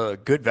 and it's a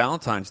good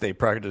Valentine's Day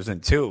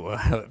present too.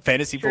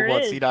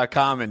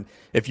 Fantasyfootballatc.com. And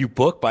if you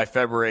book by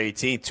February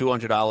 18th,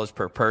 $200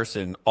 per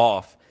person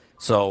off.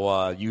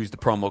 So use the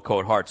promo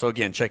code HEART. So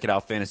again, check it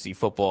out,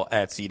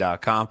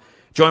 fantasyfootballatc.com.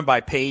 Joined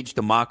by Paige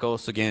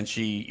DeMacos. Again,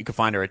 you can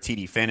find her at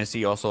TD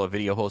Fantasy, also a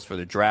video host for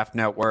the Draft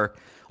Network.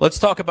 Let's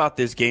talk about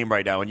this game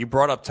right now. And you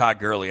brought up Todd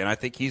Gurley, and I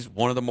think he's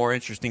one of the more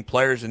interesting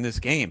players in this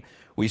game.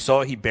 We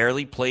saw he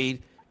barely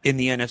played in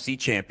the NFC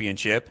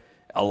Championship.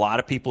 A lot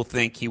of people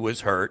think he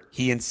was hurt.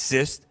 He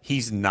insists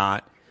he's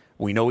not.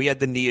 We know he had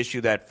the knee issue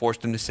that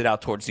forced him to sit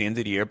out towards the end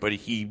of the year, but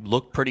he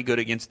looked pretty good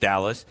against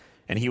Dallas.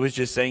 And he was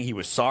just saying he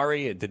was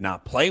sorry and did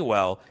not play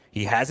well.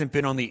 He hasn't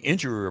been on the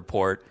injury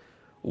report.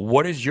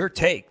 What is your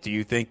take? Do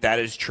you think that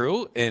is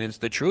true and it's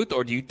the truth,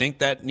 or do you think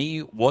that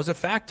knee was a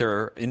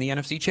factor in the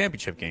NFC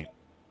Championship game?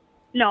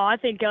 No, I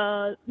think,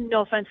 no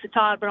offense to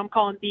Todd, but I'm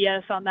calling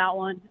BS on that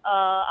one.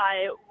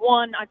 I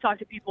talked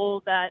to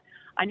people that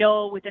I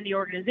know within the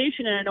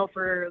organization, and I know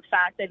for a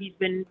fact that he's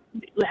been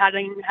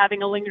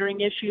having a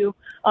lingering issue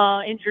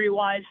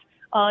injury-wise.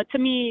 To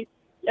me,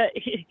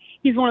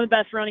 he's one of the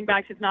best running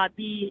backs, if not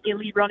the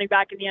elite running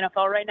back in the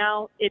NFL right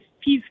now. If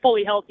he's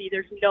fully healthy,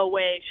 there's no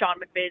way Sean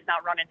McVay is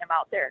not running him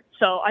out there.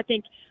 So I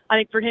think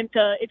for him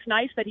it's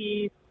nice that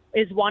he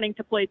is wanting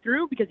to play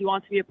through because he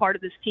wants to be a part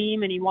of this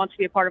team and he wants to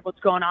be a part of what's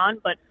going on.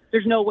 But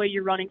there's no way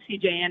you're running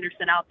C.J.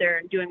 Anderson out there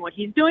and doing what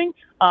he's doing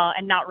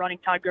and not running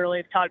Todd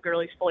Gurley if Todd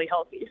Gurley's fully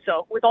healthy.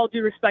 So with all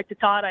due respect to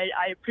Todd,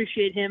 I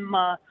appreciate him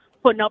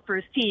putting up for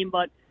his team,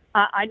 but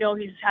I know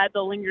he's had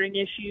the lingering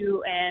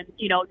issue, and,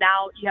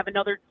 now you have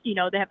another,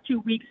 they have 2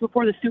 weeks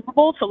before the Super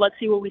Bowl, so let's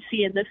see what we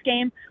see in this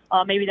game.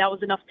 Maybe that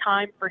was enough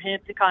time for him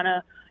to kind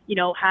of,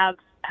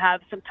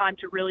 have some time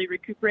to really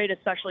recuperate,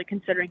 especially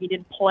considering he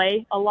didn't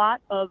play a lot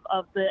of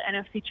the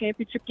NFC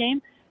Championship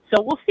game.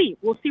 So we'll see.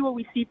 We'll see what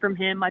we see from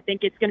him. I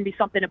think it's going to be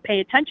something to pay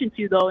attention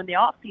to, though, in the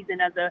offseason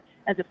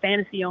as a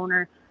fantasy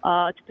owner,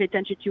 to pay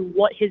attention to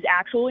what his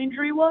actual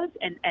injury was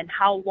and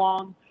how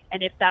long,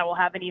 and if that will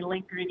have any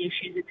lingering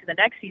issues into the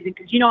next season,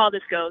 because you know how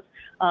this goes.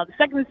 The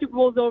second the Super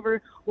Bowl is over,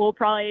 we'll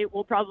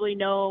probably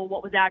know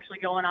what was actually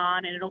going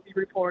on, and it'll be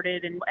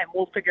reported, and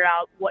we'll figure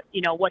out what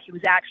he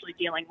was actually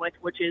dealing with,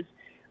 which is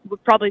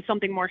probably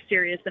something more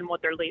serious than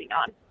what they're leading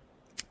on.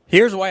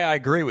 Here's why I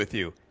agree with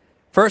you.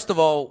 First of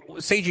all,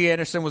 C.J.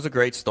 Anderson was a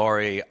great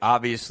story.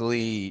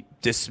 Obviously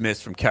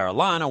dismissed from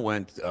Carolina,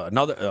 went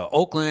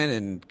Oakland,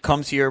 and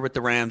comes here with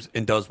the Rams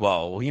and does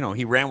well.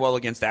 He ran well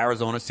against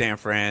Arizona, San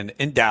Fran,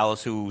 and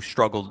Dallas, who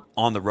struggled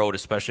on the road,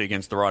 especially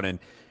against the run. And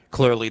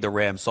clearly the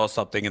Rams saw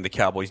something in the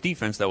Cowboys'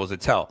 defense that was a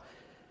tell.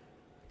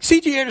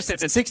 C.J. Anderson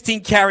had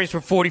 16 carries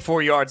for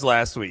 44 yards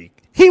last week.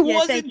 He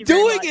wasn't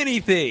doing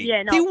anything.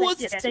 Yeah, no, he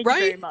wasn't, thank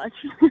right? you very much.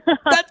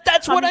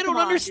 That's what I don't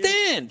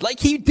understand. Dude.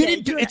 Like, he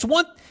didn't do. It's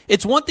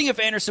one thing if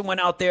Anderson went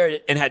out there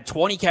and had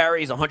 20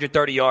 carries,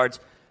 130 yards.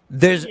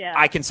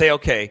 I can say,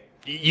 okay,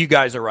 you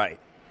guys are right.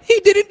 He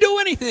didn't do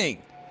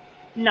anything.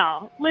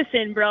 No,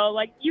 listen, bro.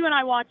 Like, you and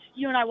I watch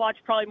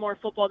probably more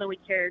football than we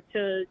care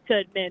to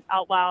admit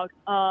out loud.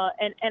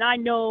 And I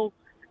know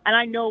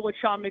what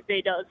Sean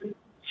McVay does. And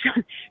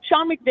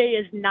Sean McVay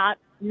is not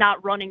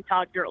running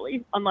Todd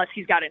Gurley unless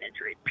he's got an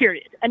injury,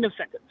 period. End of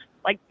sentence.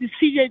 Like,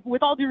 CJ,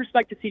 with all due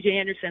respect to CJ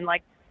Anderson,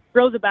 like,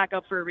 bro's a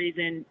backup for a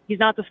reason. He's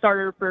not the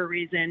starter for a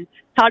reason.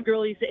 Todd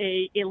Gurley's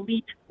a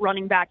elite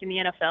running back in the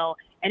NFL.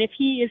 And if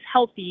he is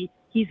healthy,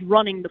 he's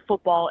running the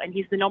football and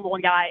he's the number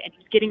one guy and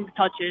he's getting the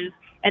touches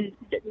and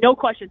no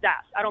questions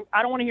asked. I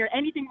don't want to hear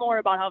anything more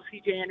about how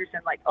CJ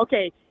Anderson, like,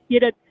 okay, he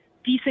had a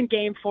decent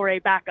game for a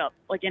backup,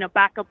 like in a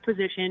backup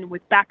position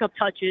with backup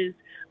touches.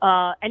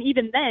 And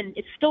even then,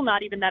 it's still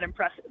not even that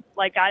impressive.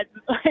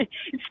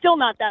 It's still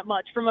not that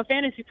much. From a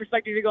fantasy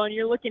perspective,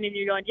 you're looking and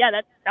you're going, yeah,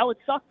 that would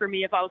suck for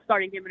me if I was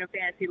starting him in a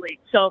fantasy league.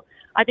 So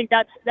I think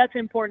that's an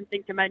important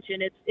thing to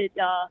mention.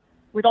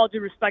 With all due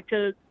respect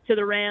to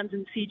the Rams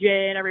and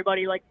CJ and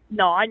everybody,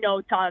 no, I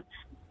know Todd's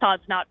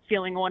not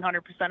feeling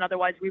 100%.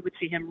 Otherwise, we would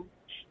see him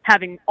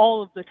having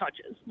all of the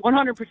touches,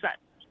 100%.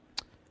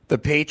 The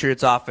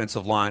Patriots'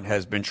 offensive line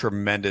has been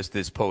tremendous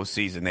this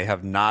postseason. They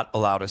have not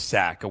allowed a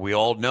sack. And we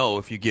all know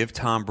if you give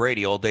Tom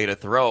Brady all day to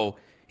throw,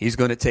 he's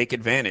going to take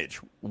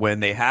advantage. When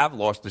they have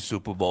lost the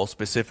Super Bowl,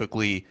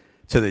 specifically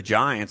to the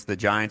Giants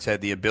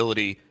had the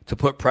ability to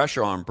put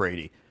pressure on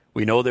Brady.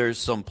 We know there's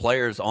some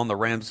players on the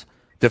Rams'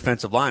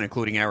 defensive line,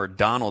 including Aaron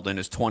Donald and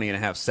his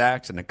 20.5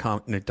 sacks and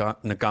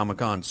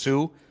Ndamukong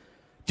Suh.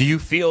 Do you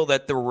feel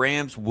that the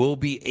Rams will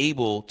be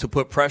able to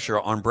put pressure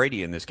on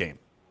Brady in this game?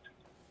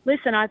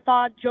 Listen, I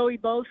thought Joey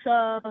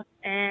Bosa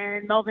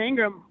and Melvin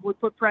Ingram would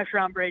put pressure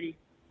on Brady.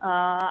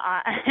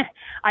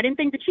 I didn't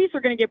think the Chiefs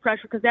were going to get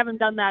pressure because they haven't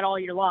done that all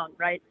year long,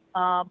 right?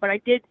 But I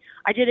did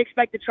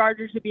expect the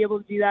Chargers to be able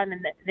to do that,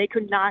 and they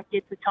could not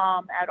get to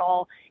Tom at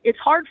all. It's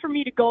hard for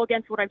me to go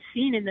against what I've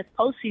seen in this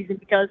postseason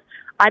because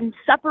I'm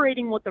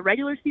separating what the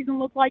regular season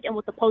looked like and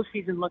what the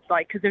postseason looks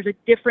like because there's a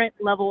different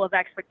level of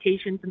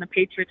expectations in the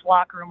Patriots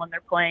locker room when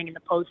they're playing in the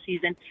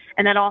postseason,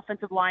 and that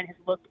offensive line has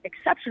looked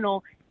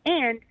exceptional.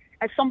 And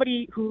as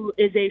somebody who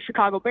is a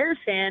Chicago Bears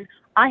fan,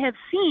 I have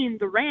seen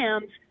the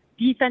Rams'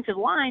 defensive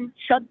line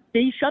shut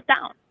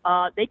down.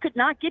 They could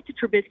not get to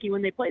Trubisky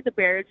when they played the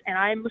Bears, and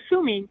I'm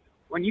assuming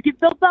when you give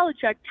Bill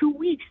Belichick 2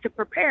 weeks to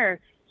prepare,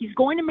 he's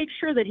going to make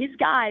sure that his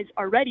guys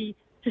are ready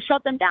to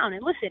shut them down.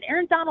 And listen,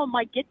 Aaron Donald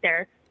might get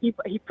there.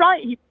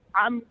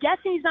 I'm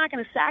guessing he's not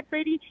going to sack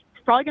Brady.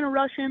 He's probably going to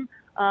rush him.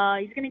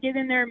 He's going to get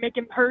in there and make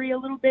him hurry a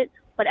little bit.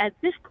 But at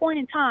this point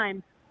in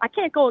time, I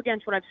can't go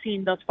against what I've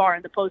seen thus far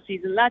in the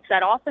postseason.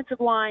 That offensive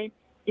line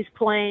is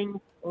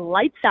playing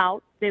lights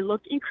out. They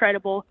look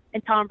incredible,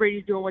 and Tom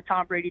Brady's doing what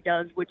Tom Brady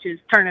does, which is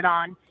turn it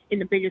on in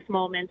the biggest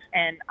moments,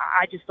 and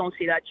I just don't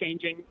see that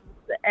changing.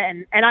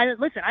 And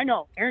I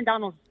know Aaron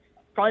Donald's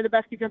probably the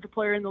best defensive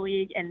player in the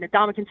league, and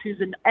Ndamukong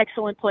Suh's an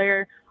excellent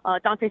player.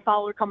 Dante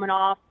Fowler coming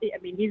off. I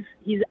mean,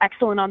 he's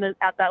excellent on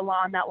that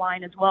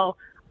line as well.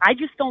 I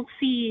just don't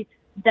see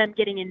them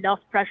getting enough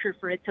pressure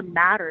for it to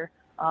matter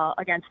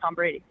against Tom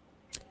Brady.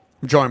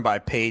 I'm joined by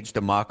Paige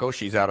DeMacco.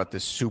 She's out at the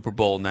Super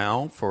Bowl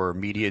now for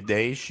Media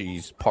Day.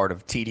 She's part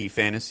of TD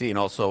Fantasy and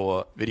also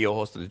a video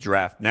host of the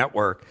Draft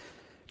Network.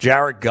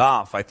 Jared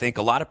Goff, I think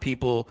a lot of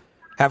people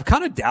have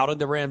kind of doubted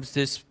the Rams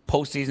this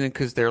postseason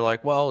because they're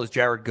like, well, is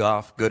Jared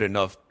Goff good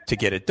enough to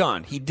get it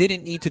done? He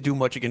didn't need to do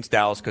much against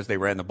Dallas because they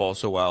ran the ball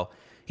so well.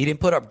 He didn't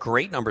put up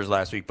great numbers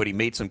last week, but he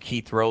made some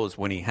key throws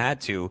when he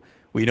had to.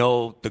 We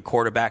know the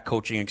quarterback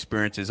coaching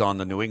experience is on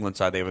the New England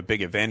side. They have a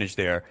big advantage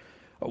there.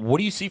 What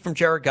do you see from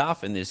Jared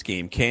Goff in this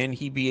game? Can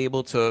he be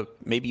able to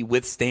maybe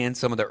withstand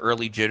some of the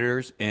early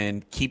jitters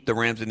and keep the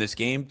Rams in this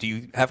game? Do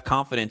you have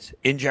confidence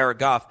in Jared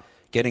Goff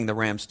getting the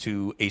Rams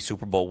to a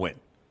Super Bowl win?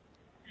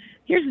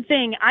 Here's the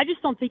thing. I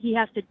just don't think he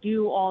has to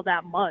do all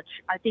that much.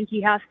 I think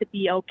he has to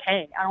be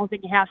okay. I don't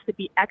think he has to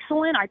be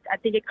excellent. I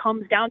think it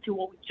comes down to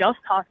what we just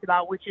talked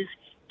about, which is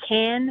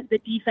can the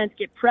defense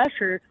get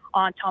pressure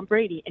on Tom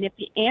Brady? And if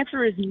the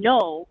answer is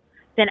no,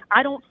 then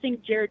I don't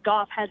think Jared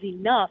Goff has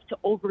enough to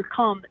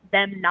overcome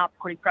them not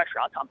putting pressure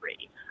on Tom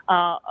Brady.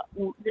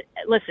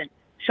 Listen,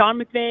 Sean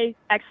McVay,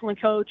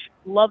 excellent coach.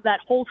 Love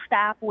that whole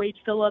staff. Wade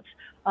Phillips,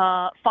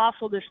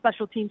 Fossil, their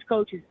special teams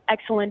coach, is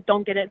excellent.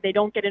 They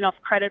don't get enough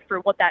credit for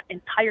what that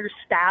entire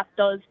staff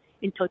does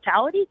in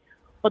totality.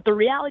 But the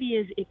reality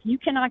is, if you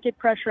cannot get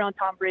pressure on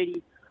Tom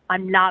Brady,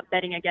 I'm not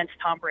betting against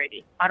Tom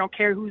Brady. I don't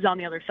care who's on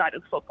the other side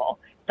of the football.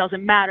 It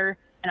doesn't matter.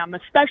 And I'm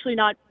especially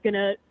not going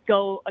to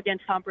go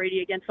against Tom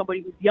Brady, against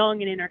somebody who's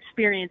young and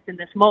inexperienced in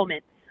this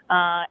moment.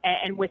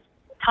 And with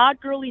Todd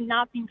Gurley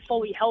not being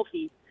fully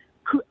healthy,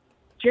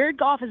 Jared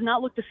Goff has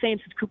not looked the same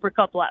since Cooper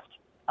Kupp left.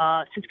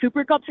 Since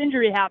Cooper Kupp's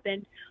injury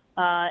happened,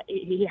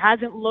 he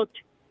hasn't looked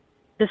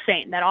the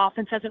same. That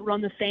offense hasn't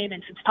run the same.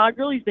 And since Todd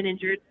Gurley's been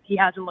injured, he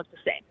hasn't looked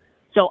the same.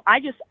 So I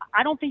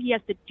don't think he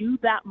has to do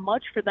that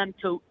much for them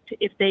to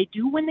if they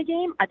do win the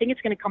game. I think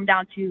it's going to come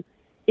down to,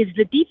 if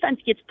the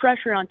defense gets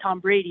pressure on Tom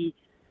Brady,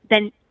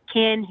 then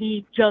can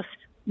he just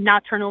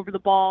not turn over the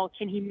ball?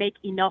 Can he make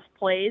enough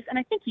plays? And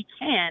I think he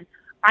can.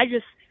 I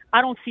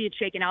don't see it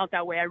shaking out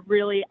that way.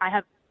 I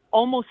have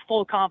almost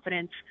full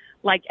confidence,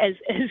 like as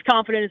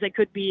confident as I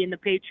could be in the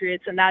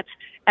Patriots. And that's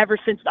ever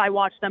since I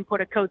watched them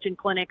put a coaching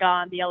clinic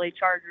on the LA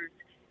Chargers.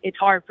 It's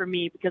hard for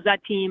me because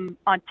that team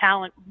on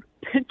talent,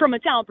 from a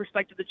talent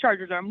perspective, the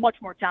Chargers are a much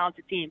more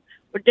talented team,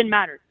 but it didn't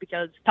matter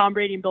because Tom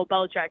Brady and Bill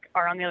Belichick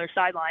are on the other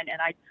sideline. And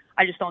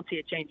I just don't see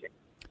it changing.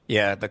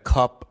 Yeah. The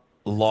Kupp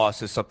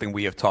loss is something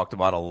we have talked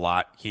about a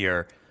lot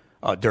here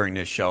during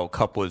this show.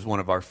 Kupp was one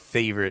of our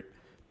favorite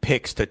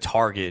picks to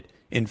target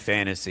in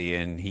fantasy,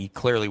 and he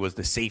clearly was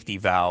the safety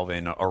valve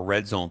and a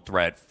red zone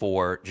threat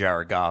for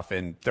Jared Goff.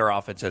 And their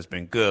offense has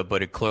been good,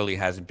 but it clearly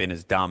hasn't been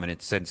as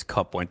dominant since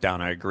Kupp went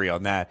down. I agree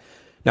on that.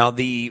 Now,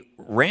 the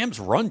Rams'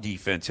 run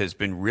defense has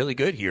been really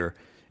good here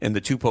in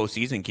the 2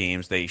 postseason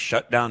games. They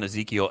shut down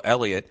Ezekiel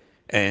Elliott,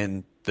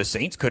 and the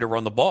Saints could have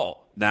run the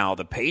ball. Now,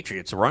 the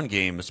Patriots' run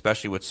game,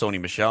 especially with Sony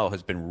Michel,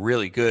 has been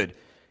really good.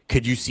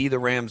 Could you see the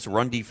Rams'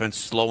 run defense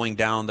slowing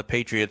down the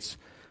Patriots'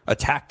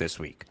 attack this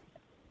week?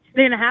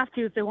 They're going to have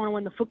to if they want to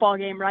win the football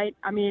game, right?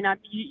 I mean,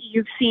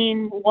 you've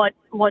seen what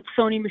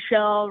Sony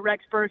Michel,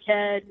 Rex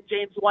Burkhead,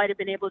 James White have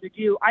been able to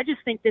do. I just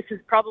think this is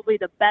probably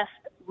the best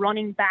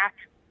running back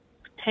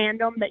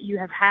tandem that you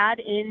have had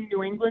in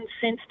New England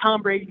since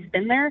Tom Brady's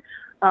been there.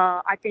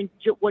 I think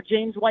what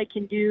James White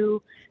can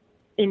do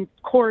in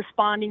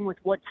corresponding with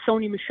what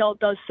Sony Michel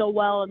does so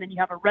well, and then you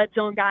have a red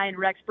zone guy in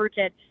Rex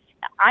Burkhead.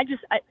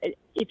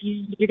 If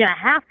you're going to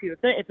have to,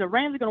 if the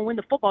Rams are going to win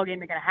the football game,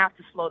 they're going to have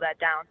to slow that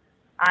down.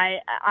 I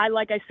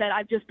like I said,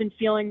 I've just been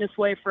feeling this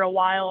way for a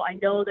while. I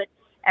know that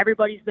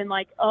everybody's been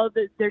like, oh,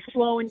 they're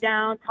slowing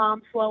down,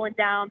 Tom's slowing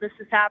down, this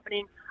is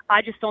happening.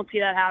 I just don't see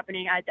that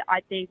happening. I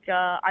think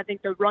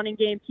the running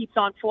game keeps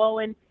on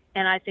flowing,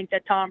 and I think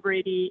that Tom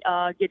Brady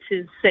gets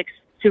his 6th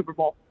Super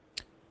Bowl.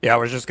 Yeah, I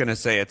was just going to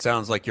say, it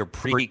sounds like you're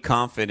pretty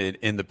confident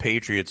in the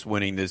Patriots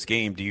winning this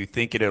game. Do you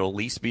think it'll at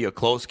least be a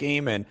close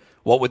game, and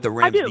what would the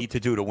Rams need to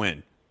do to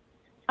win?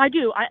 I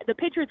do. The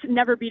Patriots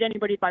never beat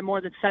anybody by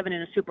more than 7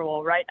 in a Super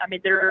Bowl, right? I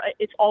mean,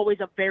 it's always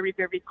a very,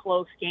 very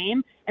close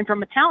game. And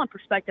from a talent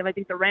perspective, I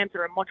think the Rams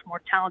are a much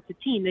more talented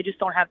team. They just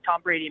don't have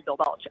Tom Brady and Bill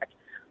Belichick.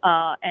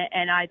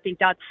 And I think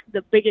that's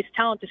the biggest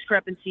talent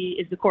discrepancy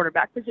is the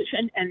quarterback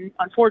position. And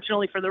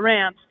unfortunately for the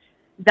Rams,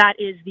 that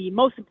is the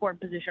most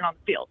important position on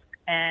the field.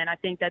 And I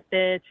think that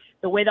the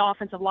way the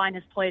offensive line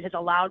has played has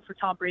allowed for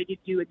Tom Brady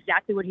to do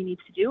exactly what he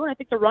needs to do. And I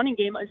think the running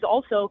game has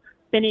also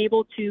been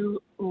able to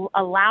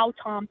allow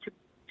Tom to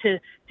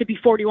be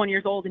 41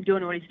 years old and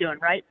doing what he's doing,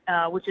 right?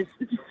 Which is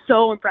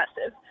so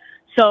impressive.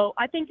 So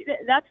I think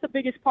that's the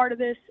biggest part of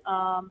this.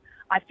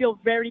 I feel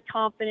very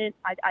confident.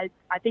 I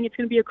think it's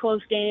going to be a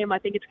close game. I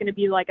think it's going to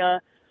be like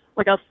a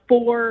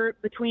 4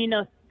 between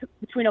a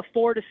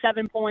 4 to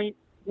 7 point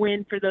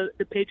win for the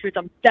Patriots.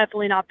 I'm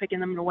definitely not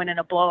picking them to win in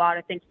a blowout.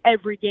 I think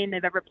every game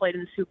they've ever played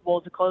in the Super Bowl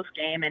is a close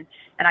game, and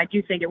I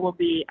do think it will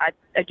be. I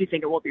do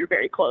think it will be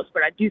very close,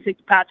 but I do think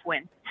the Pats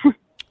win.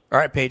 All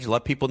right, Paige,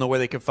 let people know where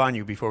they can find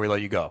you before we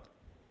let you go.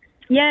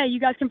 Yeah, you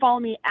guys can follow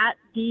me at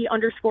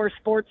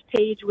 @the_sports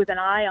page with an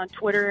I on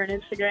Twitter and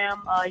Instagram.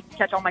 You can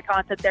catch all my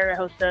content there. I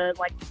host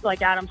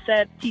like Adam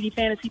said, TD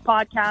Fantasy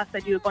Podcast.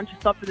 I do a bunch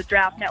of stuff for the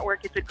Draft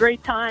Network. It's a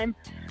great time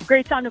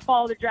to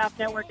follow the Draft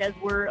Network as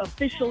we're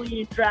officially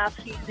in draft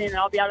season, and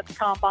I'll be out at the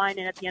Combine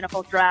and at the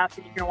NFL Draft,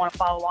 and you're going to want to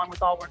follow along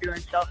with all we're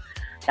doing. So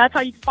that's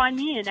how you can find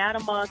me. And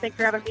Adam, thanks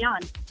for having me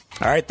on.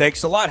 All right,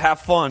 thanks a lot.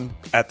 Have fun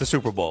at the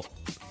Super Bowl.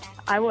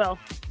 I will.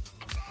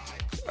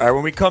 All right,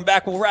 when we come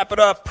back, we'll wrap it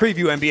up.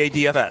 Preview NBA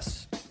DFS.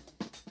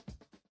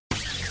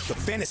 The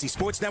Fantasy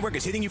Sports Network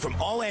is hitting you from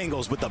all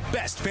angles with the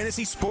best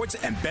fantasy sports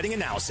and betting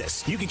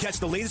analysis. You can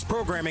catch the latest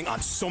programming on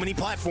so many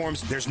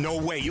platforms, there's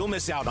no way you'll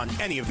miss out on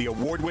any of the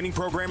award-winning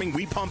programming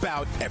we pump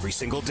out every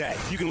single day.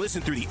 You can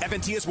listen through the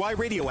FNTSY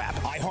Radio app,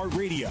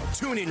 iHeartRadio,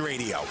 TuneIn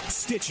Radio,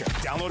 Stitcher.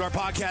 Download our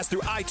podcast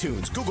through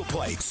iTunes, Google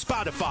Play,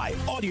 Spotify,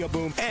 Audio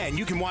Boom, and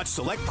you can watch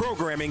select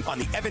programming on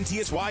the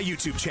FNTSY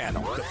YouTube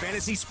channel. The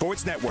Fantasy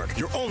Sports Network,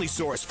 your only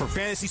source for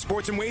fantasy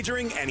sports and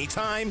wagering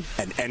anytime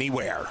and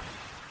anywhere.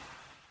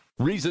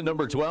 Reason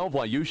number 12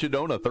 why you should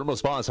own a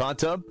ThermoSpa's hot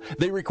tub?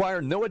 They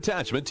require no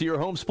attachment to your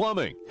home's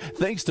plumbing.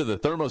 Thanks to the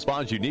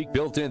ThermoSpa's unique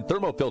built-in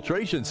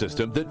thermofiltration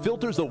system that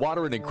filters the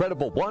water an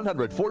incredible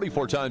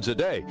 144 times a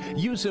day,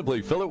 you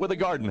simply fill it with a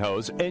garden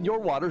hose and your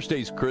water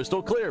stays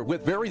crystal clear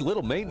with very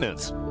little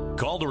maintenance.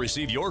 Call to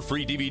receive your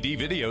free DVD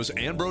videos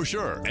and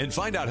brochure and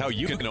find out how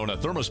you can own a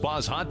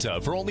ThermoSpa's hot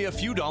tub for only a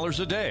few dollars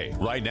a day.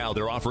 Right now,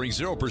 they're offering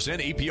 0%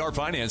 APR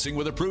financing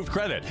with approved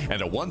credit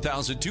and a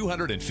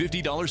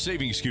 $1,250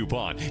 savings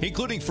coupon,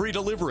 including free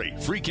delivery,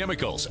 free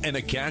chemicals, and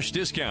a cash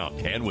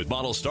discount. And with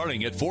models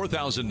starting at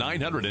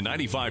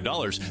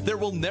 $4,995, there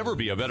will never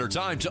be a better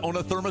time to own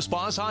a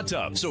ThermoSpa's hot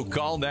tub. So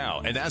call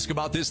now and ask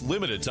about this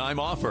limited time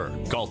offer.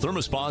 Call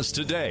ThermoSpa's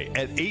today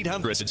at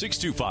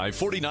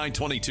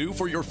 800-625-4922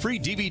 for your free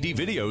DVD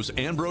videos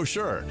and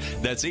brochure.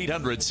 That's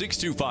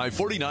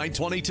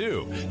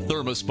 800-625-4922.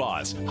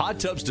 ThermoSpa's, hot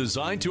tubs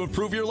designed to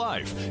improve your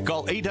life.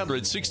 Call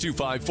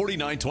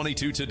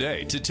 800-625-4922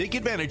 today to take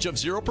advantage of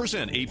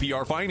 0%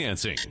 APR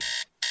financing.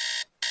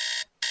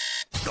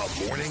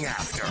 The morning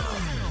after.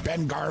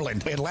 Ben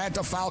Garland,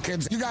 Atlanta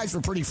Falcons. You guys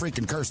were pretty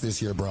freaking cursed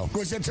this year, bro.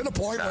 Was it to the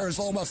point where it's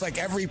almost like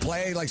every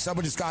play, like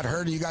someone just got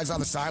hurt and you guys on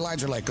the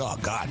sidelines are like, oh,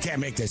 God,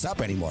 can't make this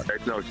up anymore?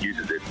 There's no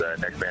excuses. It's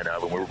next man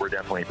up, and we're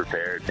definitely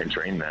prepared and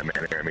training them.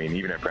 And I mean,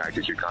 even at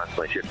practice, you're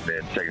constantly shifting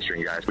in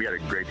second-string guys. We got a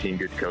great team,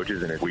 good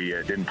coaches, and if we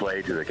didn't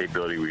play to the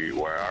capability we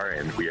are,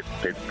 and we had to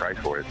pay the price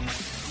for it.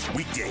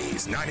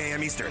 Weekdays, 9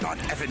 a.m. Eastern on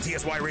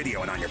FNTSY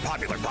Radio and on your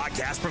popular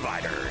podcast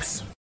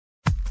providers.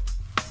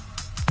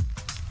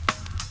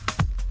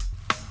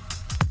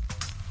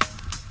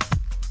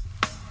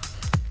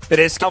 It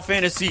is Scout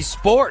Fantasy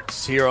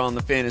Sports here on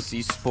the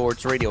Fantasy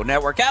Sports Radio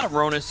Network. Adam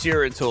Ronis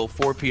here until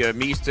 4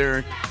 p.m.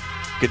 Eastern.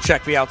 You can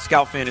check me out,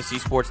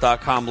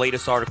 scoutfantasysports.com.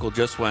 Latest article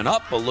just went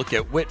up. A look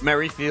at Whit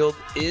Merrifield.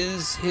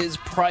 Is his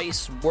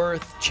price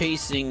worth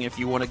chasing? If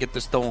you want to get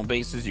the stolen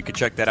bases, you can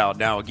check that out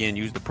now. Again,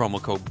 use the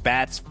promo code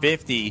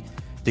BATS50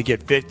 to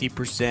get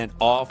 50%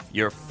 off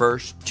your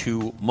first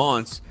 2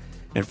 months.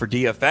 And for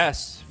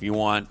DFS, if you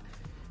want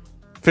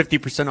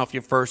 50% off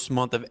your first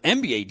month of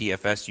NBA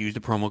DFS, use the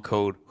promo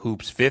code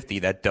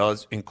HOOPS50. That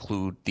does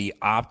include the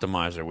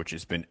optimizer, which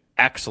has been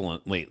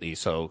excellent lately.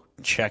 So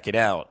check it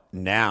out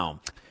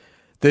now.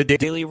 The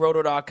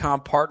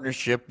DailyRoto.com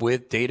partnership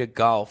with Data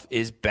Golf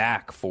is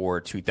back for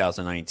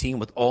 2019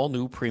 with all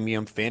new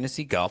premium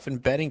fantasy golf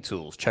and betting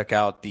tools. Check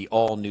out the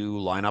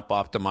all-new lineup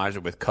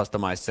optimizer with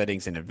customized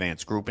settings and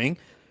advanced grouping,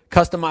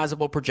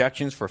 customizable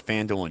projections for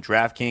FanDuel and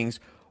DraftKings,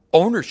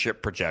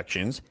 ownership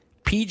projections,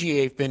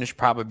 PGA finish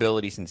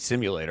probabilities and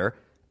simulator,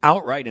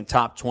 outright and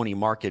top 20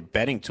 market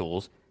betting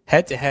tools,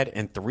 head-to-head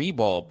and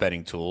 3-ball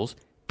betting tools,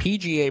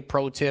 PGA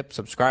Pro Tip,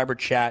 subscriber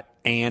chat,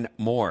 and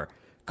more.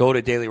 Go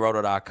to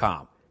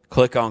DailyRoto.com.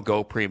 Click on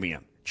Go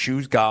Premium.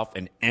 Choose golf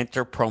and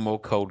enter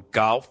promo code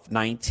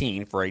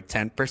GOLF19 for a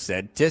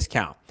 10%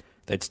 discount.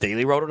 That's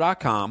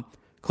DailyRoto.com.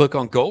 Click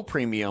on Go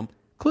Premium.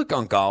 Click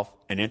on Golf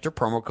and enter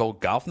promo code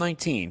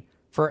GOLF19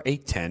 for a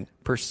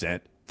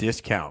 10%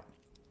 discount.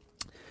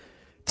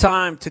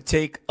 Time to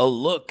take a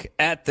look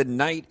at the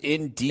night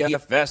in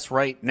DFS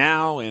right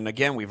now. And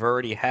again, we've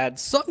already had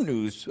some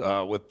news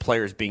with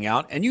players being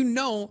out, and you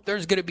know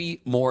there's going to be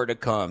more to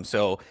come.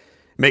 So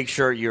make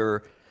sure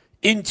you're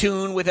in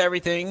tune with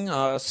everything.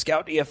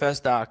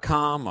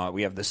 ScoutDFS.com.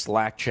 We have the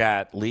Slack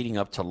chat leading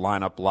up to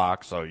lineup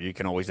lock, so you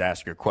can always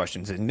ask your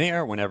questions in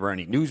there whenever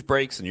any news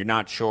breaks and you're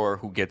not sure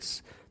who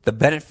gets the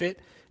benefit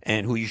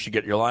and who you should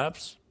get your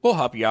lineups. We'll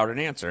help you out and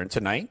answer. And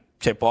tonight,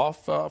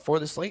 tip-off for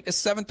the slate is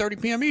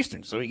 7:30 p.m.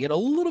 Eastern, so you get a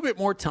little bit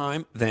more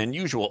time than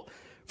usual.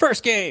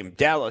 First game,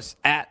 Dallas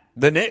at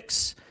the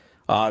Knicks.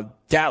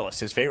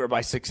 Dallas is favored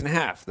by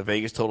 6.5. The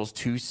Vegas total's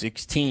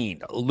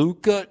 216.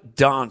 Luka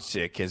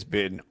Doncic has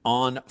been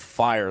on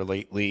fire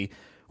lately.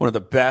 One of the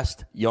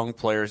best young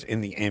players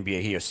in the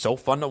NBA. He is so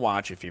fun to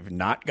watch. If you've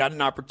not got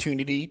an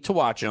opportunity to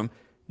watch him,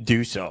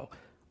 do so.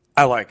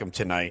 I like him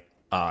tonight.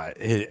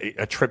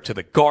 A trip to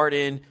the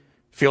Garden.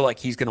 Feel like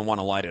he's going to want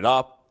to light it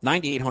up.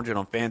 9,800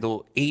 on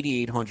FanDuel,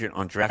 8,800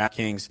 on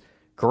DraftKings.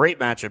 Great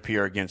matchup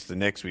here against the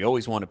Knicks. We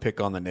always want to pick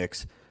on the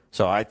Knicks,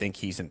 so I think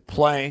he's in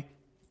play.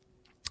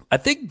 I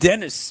think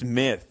Dennis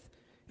Smith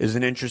is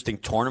an interesting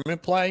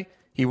tournament play.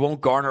 He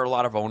won't garner a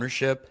lot of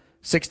ownership.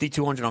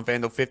 6,200 on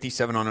FanDuel,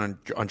 5,700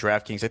 on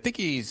DraftKings. I think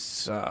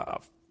he's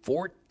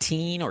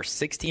 14 or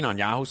 16 on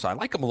Yahoo, so I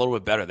like him a little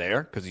bit better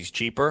there because he's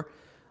cheaper.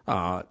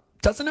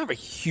 Doesn't have a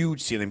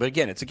huge ceiling, but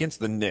again, it's against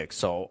the Knicks,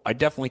 so I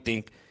definitely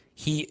think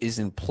he is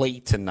in play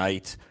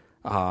tonight.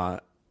 There's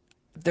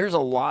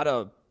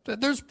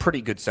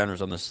pretty good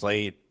centers on the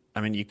slate. I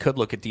mean, you could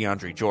look at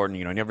DeAndre Jordan.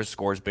 You know, he never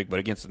scores big, but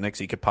against the Knicks,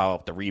 he could pile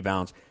up the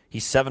rebounds.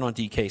 He's 7 on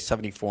DK,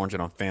 7,400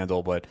 on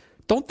FanDuel, but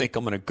don't think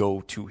I'm going to go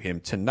to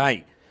him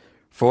tonight.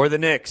 For the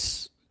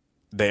Knicks,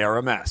 they are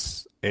a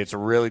mess. It's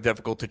really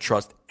difficult to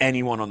trust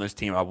anyone on this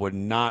team. I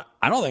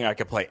don't think I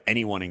could play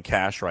anyone in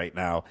cash right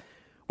now.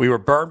 We were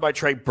burned by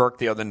Trey Burke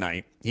the other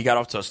night. He got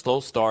off to a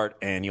slow start,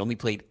 and he only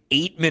played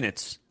 8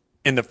 minutes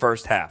in the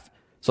first half.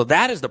 So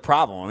that is the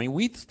problem. I mean,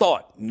 we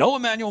thought no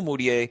Emmanuel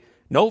Mudiay,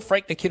 no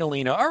Frank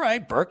Nikitalina. All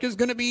right, Burke is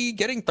going to be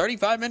getting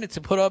 35 minutes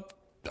to put up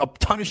a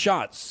ton of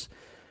shots.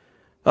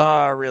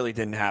 Really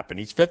didn't happen.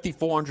 He's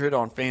 5,400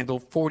 on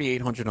FanDuel,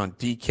 4,800 on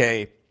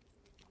DK.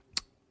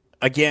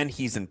 Again,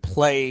 he's in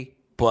play,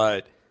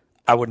 but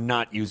I would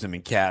not use him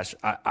in cash.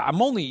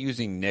 I'm only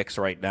using Knicks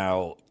right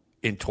now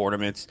in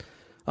tournaments.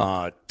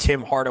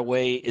 Tim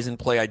Hardaway is in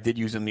play. I did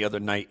use him the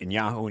other night in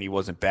Yahoo, and he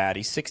wasn't bad.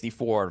 He's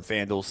 64 on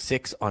FanDuel,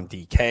 6 on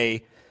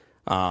DK.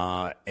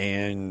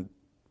 And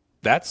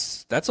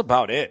that's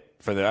about it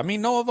for that. I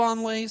mean, Noah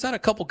Vonleh, he's had a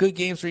couple good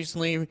games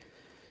recently.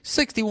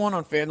 61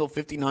 on FanDuel,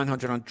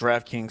 5,900 on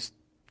DraftKings.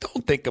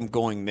 Don't think I'm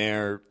going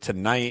there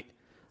tonight.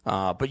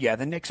 But yeah,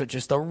 the Knicks are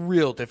just a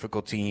real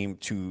difficult team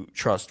to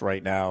trust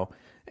right now.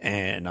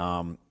 And,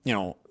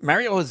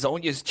 Mario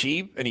Hezonja is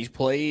cheap, and he's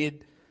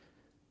played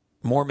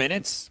more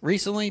minutes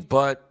recently,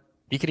 but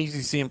you could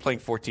easily see him playing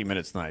 14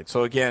 minutes tonight.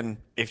 So again,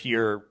 if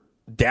you're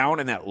down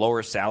in that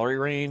lower salary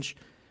range,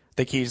 I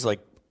think he's like,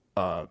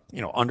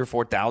 under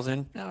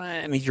 4,000,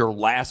 and he's your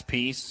last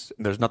piece.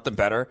 There's nothing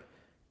better.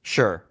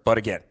 Sure. But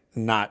again,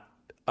 not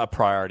a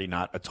priority,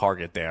 not a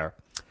target there.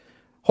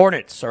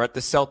 Hornets are at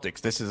the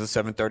Celtics. This is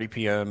a 7:30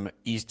 p.m.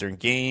 Eastern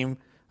game.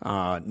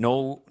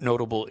 No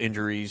notable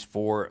injuries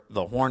for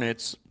the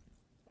Hornets.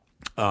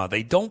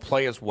 They don't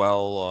play as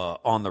well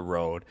on the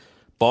road.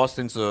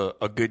 Boston's a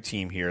good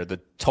team here. The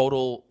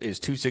total is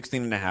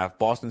 216.5.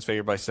 Boston's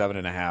favored by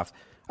 7.5.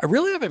 I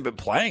really haven't been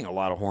playing a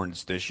lot of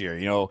Hornets this year.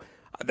 You know,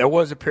 there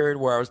was a period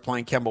where I was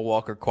playing Kemba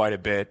Walker quite a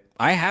bit.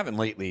 I haven't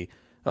lately.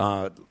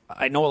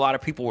 I know a lot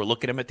of people were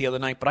looking at him the other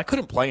night, but I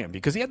couldn't play him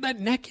because he had that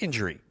neck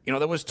injury. You know,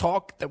 there was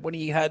talk that when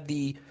he had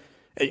the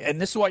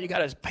And this is why you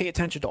got to pay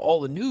attention to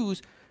all the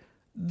news.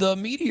 The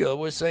media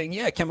was saying,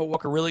 yeah, Kemba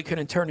Walker really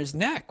couldn't turn his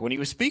neck when he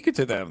was speaking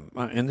to them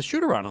in the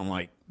shoot-around. I'm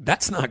like,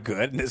 that's not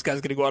good. And this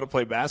guy's going to go out and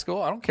play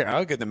basketball? I don't care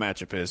how good the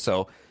matchup is.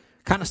 So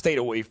kind of stayed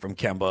away from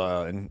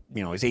Kemba. And,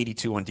 he's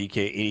 82 on DK,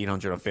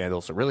 8,800 on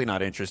FanDuel, so really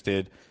not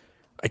interested.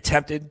 I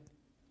attempted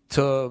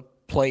to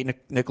play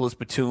Nicholas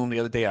Batum the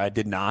other day. I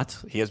did not.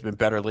 He has been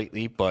better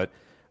lately, but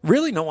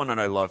really no one that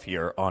I love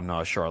here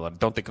on Charlotte. I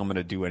don't think I'm going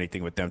to do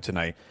anything with them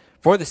tonight.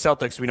 For the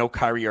Celtics, we know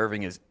Kyrie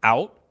Irving is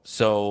out,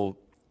 so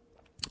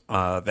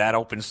that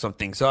opens some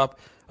things up.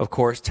 Of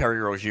course, Terry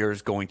Rozier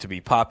is going to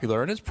be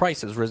popular, and his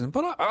price has risen,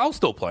 but I'll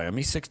still play him.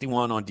 He's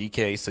 61 on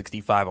DK,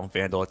 65 on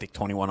FanDuel, I think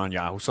 21 on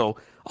Yahoo. So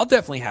I'll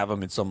definitely have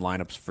him in some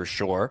lineups for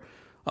sure.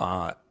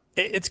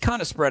 It's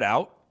kind of spread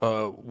out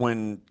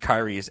when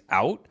Kyrie is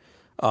out.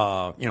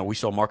 We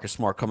saw Marcus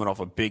Smart coming off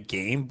a big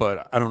game,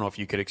 but I don't know if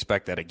you could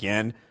expect that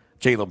again.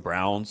 Jaylen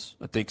Brown's,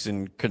 I think, is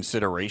in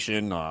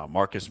consideration.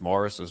 Marcus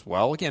Morris as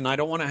well. Again, I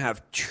don't want to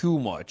have too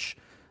much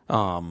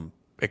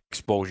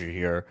exposure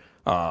here.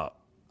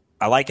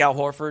 I like Al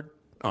Horford.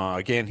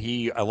 Again,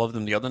 I loved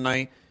him the other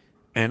night,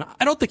 and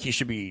I don't think he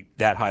should be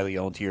that highly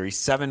owned here. He's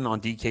 7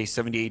 on DK,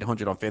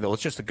 7,800 on FanDuel.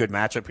 It's just a good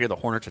matchup here. The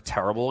Hornets are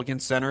terrible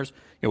against centers.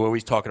 We're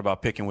always talking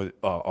about picking with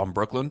on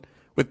Brooklyn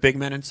with big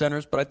men and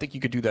centers, but I think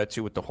you could do that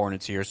too with the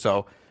Hornets here.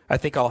 So I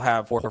think I'll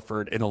have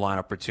Horford in a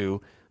lineup or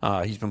two.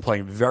 He's been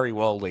playing very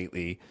well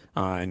lately,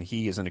 and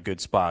he is in a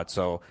good spot.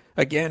 So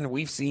again,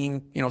 we've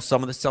seen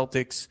some of the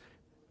Celtics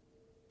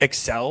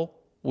excel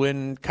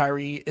when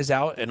Kyrie is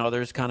out, and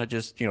others kind of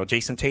just,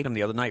 Jason Tatum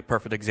the other night,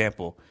 perfect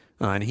example.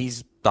 And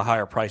he's the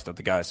higher priced of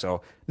the guys,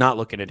 so not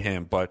looking at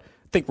him. But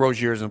I think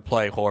Rozier's in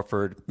play,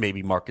 Horford,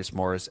 maybe Marcus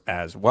Morris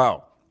as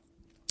well.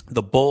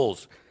 The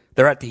Bulls,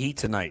 they're at the Heat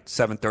tonight,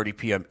 7:30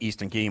 p.m.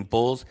 Eastern game.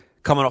 Bulls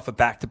coming off a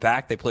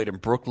back-to-back. They played in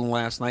Brooklyn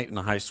last night in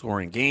a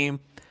high-scoring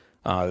game.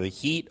 The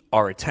Heat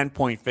are a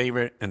 10-point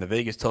favorite, and the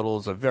Vegas total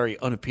is a very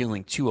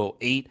unappealing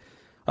 208.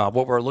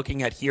 What we're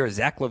looking at here is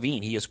Zach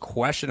LaVine. He is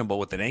questionable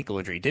with an ankle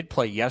injury. He did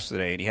play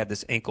yesterday, and he had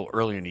this ankle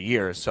earlier in the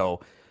year.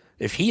 So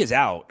if he is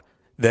out,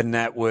 then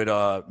that would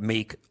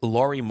make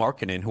Lauri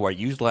Markkanen, who I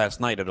used last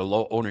night at a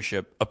low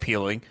ownership,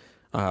 appealing.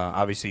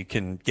 Obviously,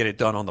 can get it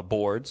done on the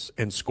boards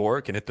and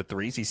score. Can hit the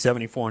threes. He's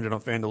 7,400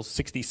 on FanDuel,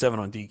 67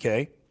 on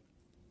DK.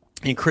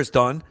 And Chris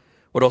Dunn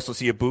would also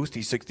see a boost.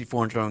 He's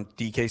 6,400 on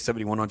DK,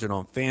 7,100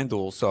 on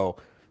FanDuel. So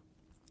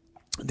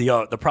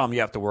the problem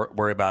you have to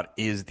worry about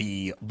is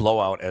the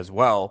blowout as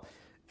well.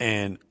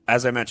 And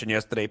as I mentioned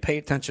yesterday, pay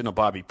attention to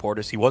Bobby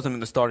Portis. He wasn't in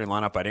the starting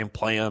lineup. I didn't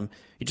play him.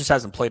 He just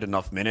hasn't played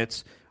enough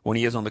minutes. When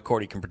he is on the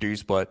court, he can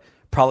produce, but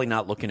probably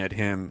not looking at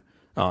him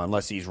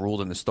unless he's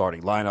ruled in the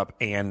starting lineup,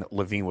 and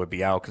LaVine would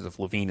be out, because if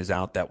LaVine is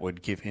out, that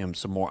would give him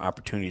some more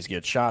opportunities to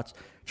get shots.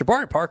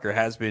 Jabari Parker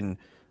has been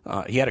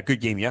he had a good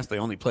game yesterday,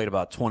 only played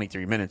about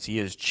 23 minutes. He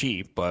is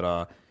cheap,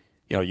 but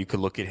you could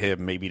look at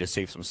him maybe to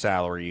save some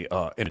salary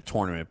in a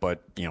tournament.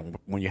 But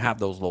when you have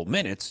those low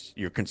minutes,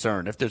 you're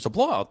concerned. If there's a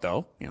blowout,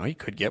 though, he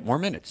could get more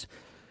minutes.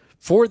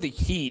 For the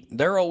Heat,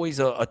 they're always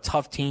a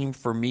tough team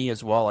for me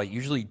as well. I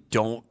usually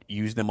don't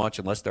use them much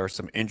unless there are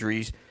some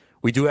injuries.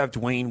 We do have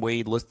Dwayne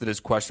Wade listed as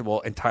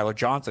questionable, and Tyler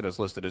Johnson is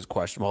listed as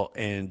questionable.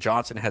 And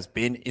Johnson has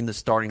been in the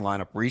starting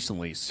lineup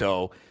recently.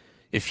 So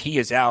if he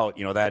is out,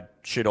 that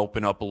should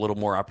open up a little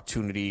more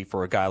opportunity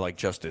for a guy like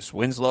Justice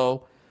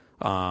Winslow,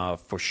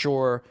 for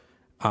sure.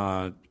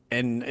 And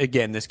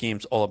again, this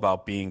game's all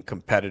about being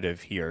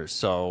competitive here.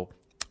 So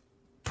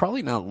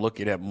probably not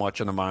looking at much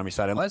on the Miami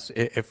side, unless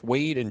if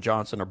Wade and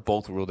Johnson are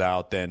both ruled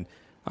out, then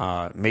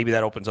maybe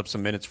that opens up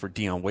some minutes for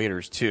Dion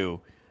Waiters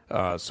too.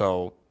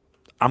 So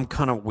I'm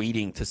kind of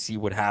waiting to see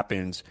what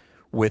happens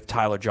with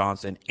Tyler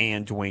Johnson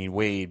and Dwayne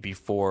Wade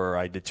before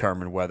I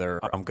determine whether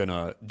I'm going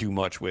to do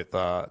much with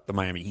the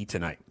Miami Heat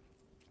tonight.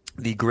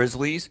 The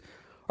Grizzlies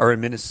are in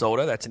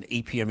Minnesota. That's an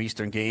 8 p.m.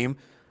 Eastern game.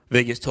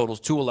 Vegas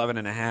totals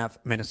 211.5.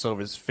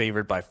 Minnesota is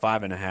favored by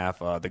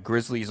 5.5. The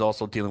Grizzlies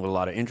also dealing with a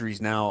lot of injuries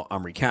now.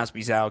 Omri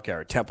Casspe's out.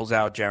 Garrett Temple's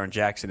out. Jaren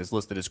Jackson is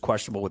listed as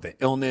questionable with an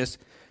illness.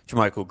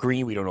 JaMychal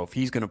Green, we don't know if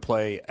he's going to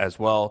play as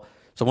well.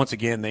 So once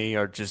again, they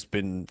are just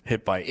been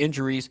hit by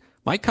injuries.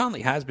 Mike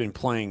Conley has been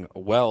playing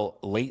well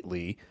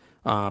lately.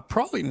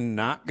 Probably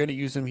not going to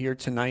use him here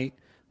tonight.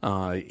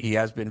 He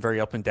has been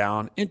very up and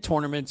down in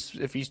tournaments.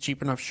 If he's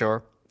cheap enough,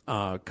 sure,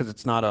 because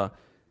it's not a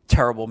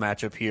terrible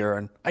matchup here.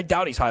 And I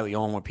doubt he's highly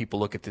owned when people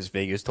look at this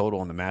Vegas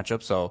total in the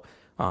matchup. So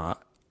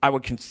I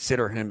would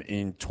consider him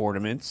in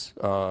tournaments.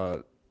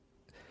 Kyle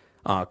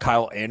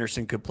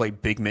Anderson could play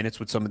big minutes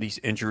with some of these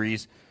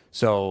injuries.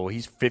 So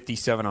he's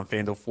 57 on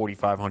FanDuel,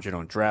 4,500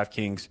 on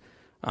DraftKings.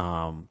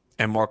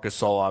 And Marc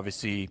Gasol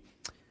obviously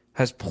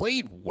has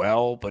played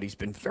well, but he's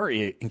been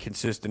very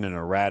inconsistent and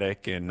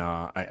erratic. And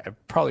I'm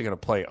probably going to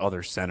play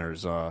other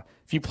centers.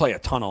 If you play a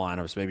ton of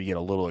lineups, maybe get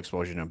a little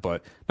exposure to him,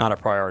 but not a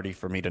priority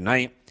for me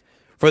tonight.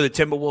 For the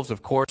Timberwolves,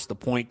 of course, the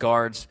point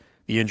guards,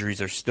 the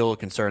injuries are still a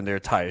concern there.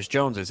 Tyus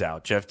Jones is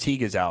out. Jeff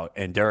Teague is out.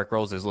 And Derrick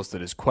Rose is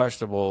listed as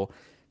questionable,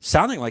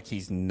 sounding like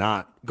he's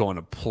not going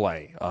to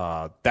play.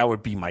 That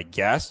would be my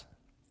guess.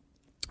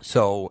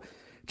 So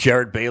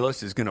Jared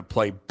Bayless is going to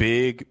play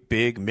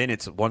big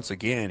minutes once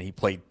again. He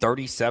played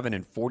 37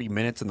 and 40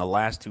 minutes in the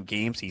last 2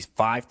 games. He's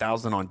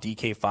 5,000 on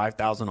DK,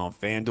 5,000 on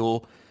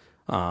FanDuel.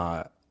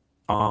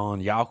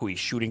 On Yahoo, he's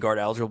shooting guard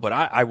eligible, but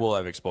I will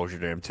have exposure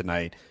to him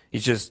tonight.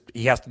 He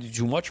has to do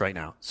too much right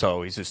now.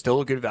 So he's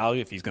still a good value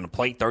if he's going to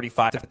play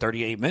 35 to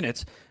 38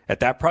 minutes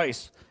at that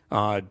price.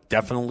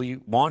 Definitely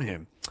want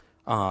him.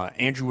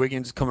 Andrew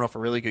Wiggins coming off a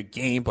really good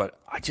game, but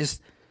I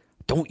just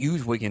don't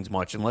use Wiggins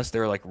much unless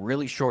they're like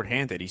really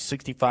shorthanded. He's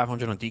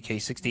 6,500 on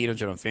DK,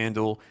 6,800 on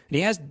FanDuel, and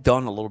he has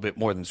done a little bit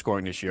more than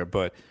scoring this year,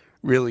 but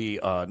really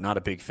not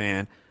a big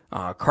fan.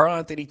 Karl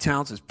Anthony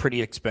Towns is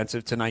pretty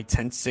expensive tonight,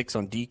 10-6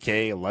 on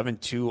DK,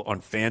 11-2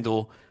 on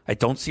FanDuel. I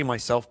don't see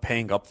myself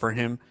paying up for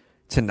him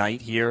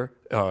tonight here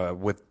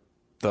with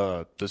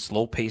the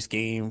slow-paced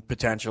game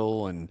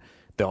potential and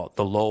the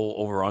low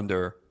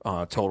over-under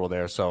total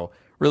there. So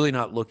really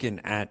not looking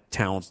at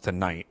Towns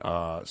tonight.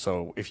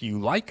 So if you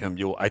like him,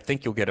 I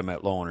think you'll get him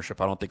at low ownership.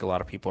 I don't think a lot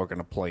of people are going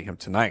to play him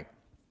tonight.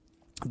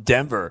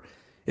 Denver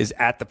is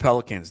at the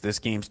Pelicans. This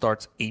game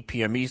starts 8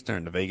 p.m.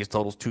 Eastern. The Vegas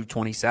total's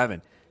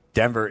 227.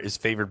 Denver is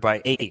favored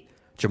by 8.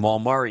 Jamal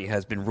Murray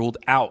has been ruled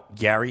out.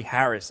 Gary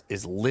Harris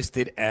is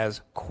listed as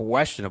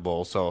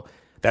questionable. So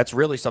that's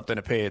really something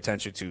to pay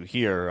attention to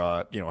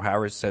here.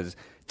 Harris has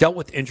dealt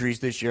with injuries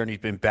this year, and he's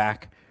been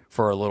back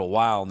for a little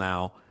while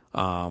now.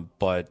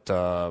 But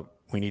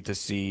we need to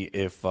see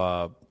if,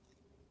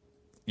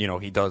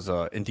 he does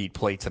indeed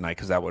play tonight,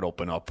 because that would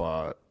open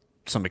up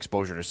some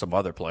exposure to some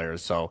other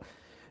players. So,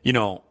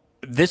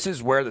 this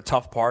is where the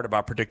tough part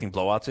about predicting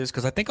blowouts is,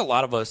 because I think a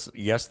lot of us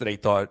yesterday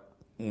thought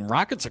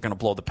Rockets are going to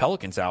blow the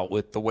Pelicans out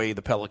with the way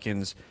the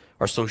Pelicans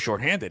are so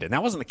shorthanded. And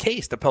that wasn't the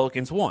case. The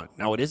Pelicans won.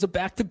 Now, it is a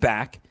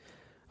back-to-back,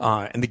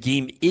 and the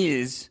game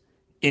is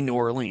in New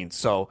Orleans.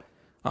 So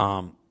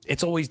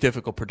it's always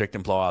difficult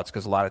predicting blowouts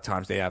because a lot of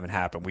times they haven't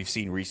happened. We've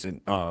seen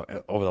recent,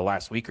 over the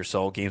last week or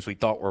so, games we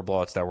thought were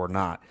blowouts that were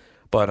not.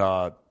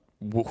 But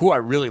who I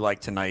really like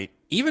tonight,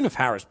 even if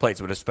Harris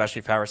plays, but especially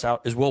if Harris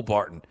out, is Will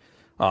Barton.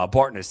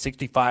 Barton is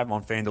 65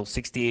 on FanDuel,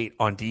 68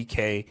 on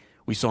DK.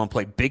 We saw him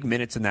play big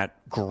minutes in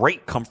that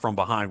great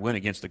come-from-behind win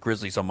against the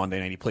Grizzlies on Monday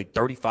night. He played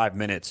 35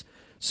 minutes.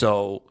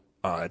 So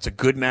it's a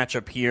good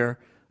matchup here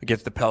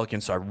against the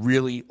Pelicans. So I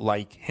really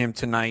like him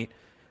tonight.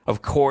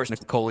 Of course,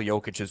 Nikola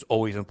Jokic is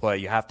always in play.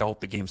 You have to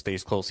hope the game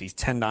stays close. He's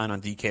 10-9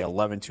 on DK,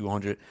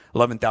 11,200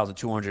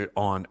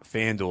 on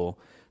FanDuel.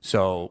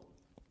 So,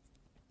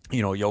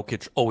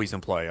 Jokic always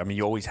in play. I mean,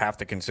 you always have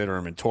to consider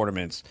him in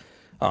tournaments.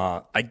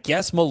 I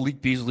guess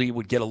Malik Beasley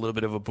would get a little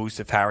bit of a boost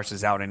if Harris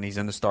is out and he's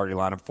in the starting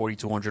lineup.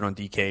 4,200 on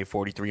DK,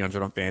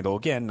 4,300 on FanDuel.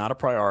 Again, not a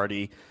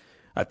priority.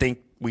 I think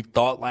we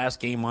thought last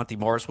game Monty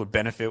Morris would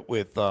benefit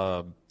with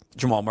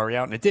Jamal Murray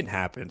out, and it didn't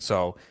happen.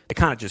 So it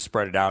kind of just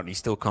spread it out, and he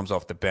still comes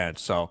off the bench.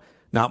 So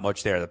not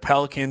much there. The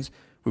Pelicans,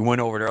 we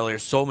went over it earlier.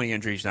 So many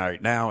injuries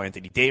right now.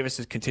 Anthony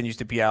Davis continues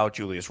to be out.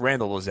 Julius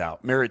Randle is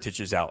out. Mirotic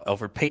is out.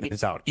 Elfrid Payton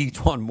is out.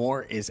 Etuan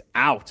Moore is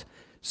out.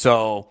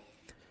 So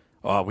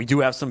we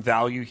do have some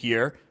value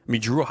here. I mean,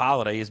 Drew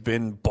Holiday has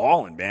been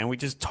balling, man. We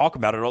just talk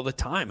about it all the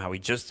time, how he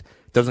just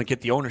doesn't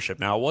get the ownership.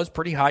 Now, it was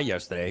pretty high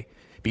yesterday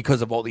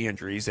because of all the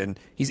injuries, and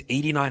he's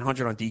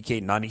 8,900 on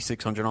DK,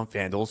 9,600 on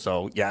FanDuel.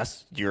 So,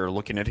 yes, you're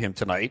looking at him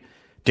tonight.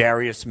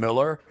 Darius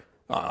Miller,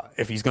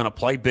 if he's going to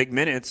play big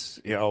minutes,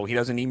 he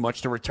doesn't need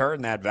much to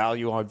return that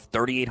value on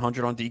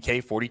 3,800 on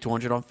DK,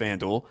 4,200 on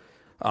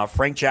FanDuel.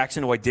 Frank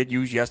Jackson, who I did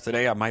use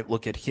yesterday, I might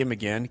look at him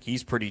again.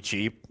 He's pretty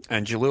cheap.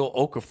 And Jahlil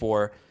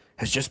Okafor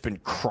has just been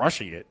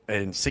crushing it.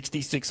 And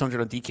 6,600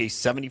 on DK,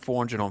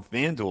 7,400 on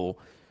FanDuel.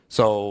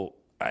 So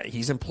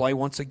he's in play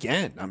once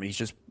again. I mean, he's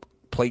just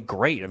played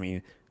great. I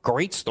mean,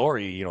 great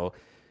story.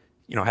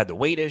 Had the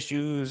weight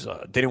issues,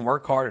 didn't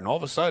work hard, and all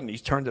of a sudden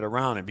he's turned it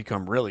around and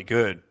become really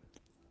good.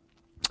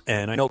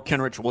 And I know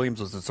Kenrich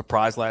Williams was a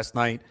surprise last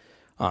night.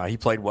 He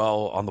played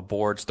well on the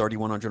boards,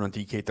 3,100 on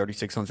DK,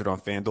 3,600 on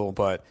FanDuel,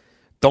 but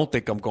don't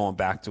think I'm going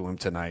back to him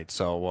tonight.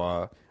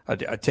 So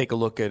I take a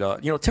look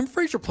at, Tim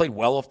Frazier played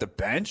well off the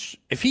bench.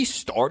 If he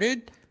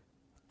started,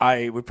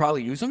 I would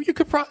probably use him.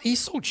 He's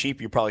so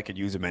cheap, you probably could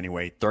use him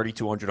anyway.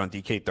 3,200 on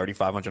DK,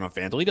 3,500 on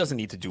FanDuel. He doesn't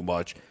need to do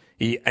much.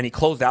 He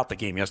closed out the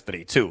game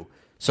yesterday too.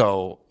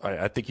 So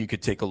I think you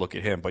could take a look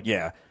at him. But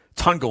yeah,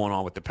 ton going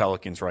on with the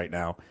Pelicans right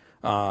now.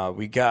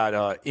 We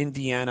got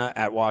Indiana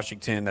at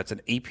Washington. That's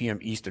an 8 p.m.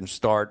 Eastern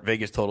start.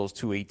 Vegas totals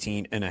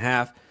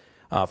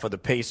 218.5. For the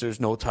Pacers,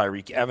 no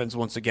Tyreek Evans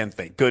once again.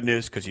 Thank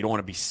goodness, because you don't want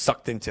to be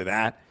sucked into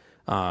that,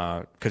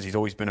 because he's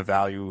always been a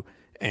value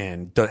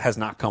and has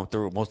not come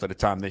through most of the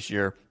time this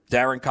year.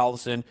 Darren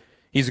Collison,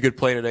 he's a good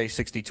play today,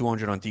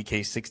 6,200 on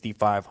DK,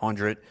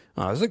 6,500.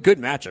 This is a good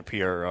matchup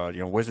here.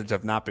 Wizards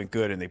have not been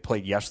good, and they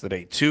played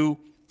yesterday too.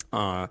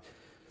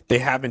 They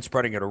have been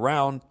spreading it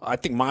around. I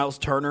think Miles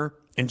Turner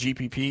in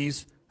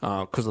GPPs,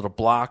 because of the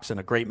blocks, and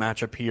a great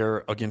matchup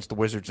here against the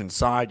Wizards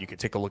inside. You could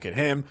take a look at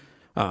him.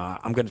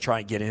 I'm going to try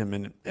and get him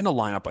in a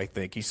lineup, I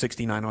think. He's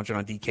 6,900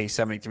 on DK,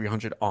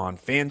 7,300 on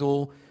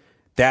FanDuel.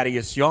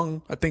 Thaddeus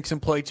Young, I think, is in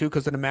play too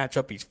because of the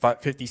matchup. He's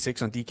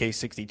 56 on DK,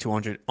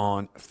 6,200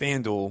 on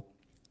FanDuel.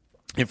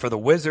 And for the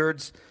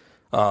Wizards,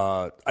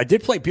 I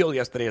did play Beal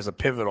yesterday as a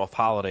pivot off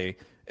Holiday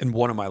in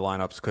one of my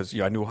lineups because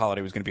I knew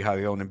Holiday was going to be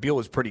highly owned, and Beal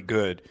was pretty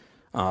good.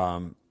 I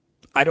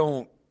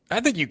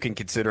think you can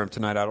consider him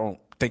tonight. I don't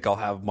think I'll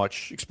have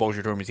much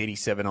exposure to him. He's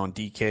 87 on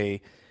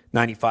DK,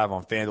 95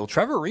 on FanDuel.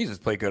 Trevor Ariza has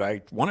played good.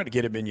 I wanted to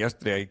get him in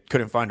yesterday. I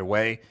couldn't find a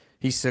way.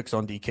 He's 6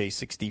 on DK,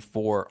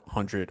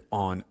 6,400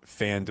 on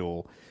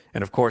FanDuel.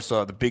 And, of course,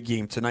 the big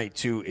game tonight,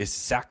 too, is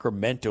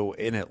Sacramento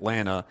in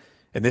Atlanta.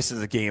 And this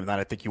is a game that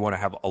I think you want to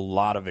have a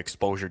lot of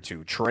exposure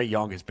to. Trae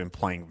Young has been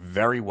playing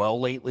very well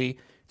lately.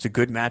 It's a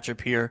good matchup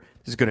here.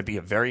 This is going to be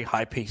a very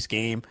high-paced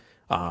game.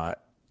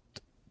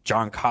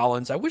 John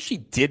Collins, I wish he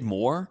did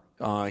more.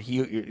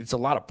 It's a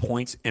lot of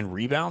points and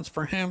rebounds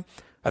for him.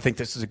 I think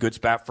this is a good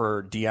spot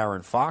for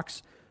De'Aaron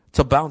Fox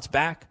to bounce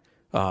back.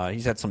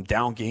 He's had some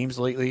down games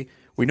lately.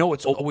 We know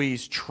it's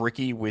always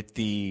tricky with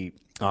the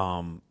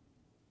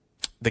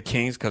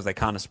Kings because they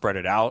kind of spread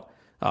it out.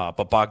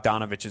 But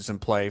Bogdanovich is in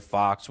play,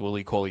 Fox,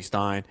 Willie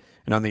Cauley-Stein.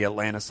 And on the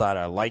Atlanta side,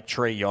 I like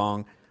Trae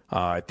Young.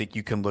 I think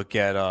you can look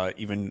at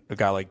even a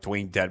guy like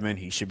Dwayne Dedmon.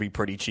 He should be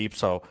pretty cheap.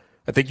 So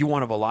I think you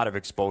want to have a lot of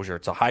exposure.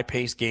 It's a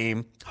high-paced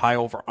game, high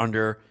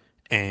over-under,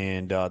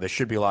 and there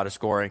should be a lot of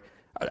scoring.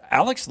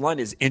 Alex Len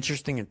is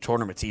interesting in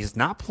tournaments. He has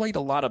not played a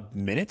lot of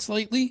minutes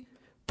lately,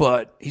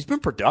 but he's been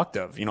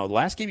productive. The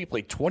last game he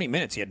played 20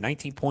 minutes. He had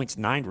 19 points,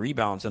 9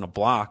 rebounds, and a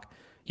block.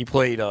 He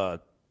played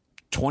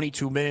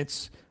 22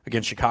 minutes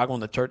against Chicago in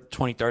the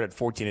 23rd at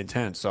 14 and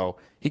 10. So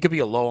he could be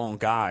a low-owned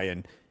guy,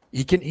 and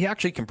he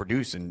actually can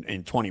produce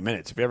in 20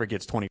 minutes. If he ever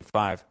gets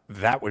 25,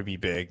 that would be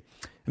big.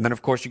 And then,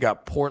 of course, you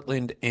got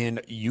Portland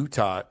and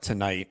Utah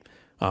tonight.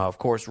 Of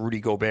course,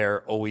 Rudy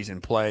Gobert always in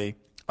play.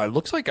 It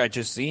looks like I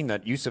just seen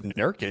that Yusuf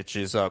Nurkic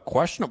is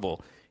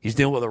questionable. He's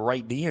dealing with a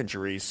right knee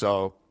injury.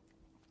 So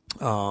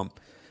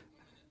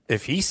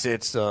if he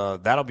sits,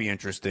 that'll be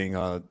interesting.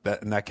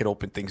 That could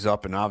open things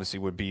up and obviously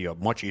would be a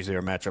much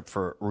easier matchup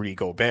for Rudy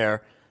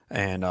Gobert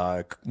and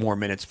more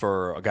minutes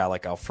for a guy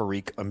like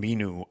Farik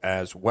Aminu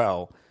as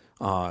well.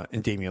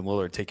 And Damian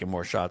Lillard taking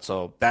more shots.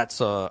 So that's,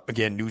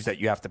 again, news that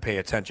you have to pay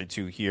attention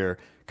to here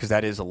because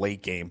that is a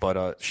late game.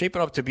 But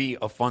shaping up to be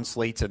a fun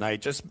slate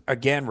tonight. Just,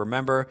 again,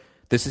 remember,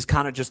 this is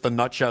kind of just the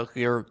nutshell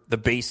here, the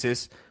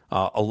basis.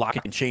 A lot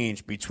can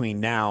change between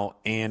now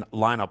and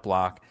lineup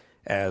lock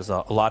as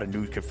a lot of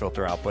news could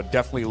filter out. But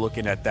definitely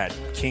looking at that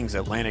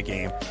Kings-Atlanta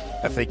game,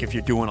 I think if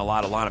you're doing a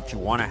lot of lineups, you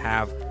want to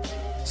have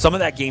some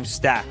of that game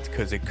stacked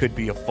because it could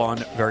be a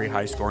fun, very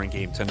high-scoring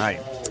game tonight.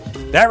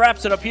 That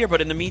wraps it up here, but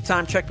in the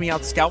meantime, check me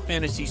out,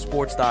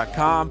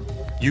 scoutfantasysports.com.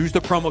 Use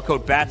the promo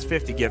code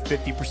BATS50 to get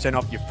 50%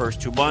 off your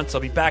first 2 months.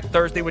 I'll be back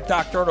Thursday with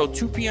Dr. Otto,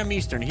 2 p.m.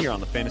 Eastern, here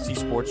on the Fantasy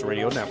Sports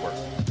Radio Network.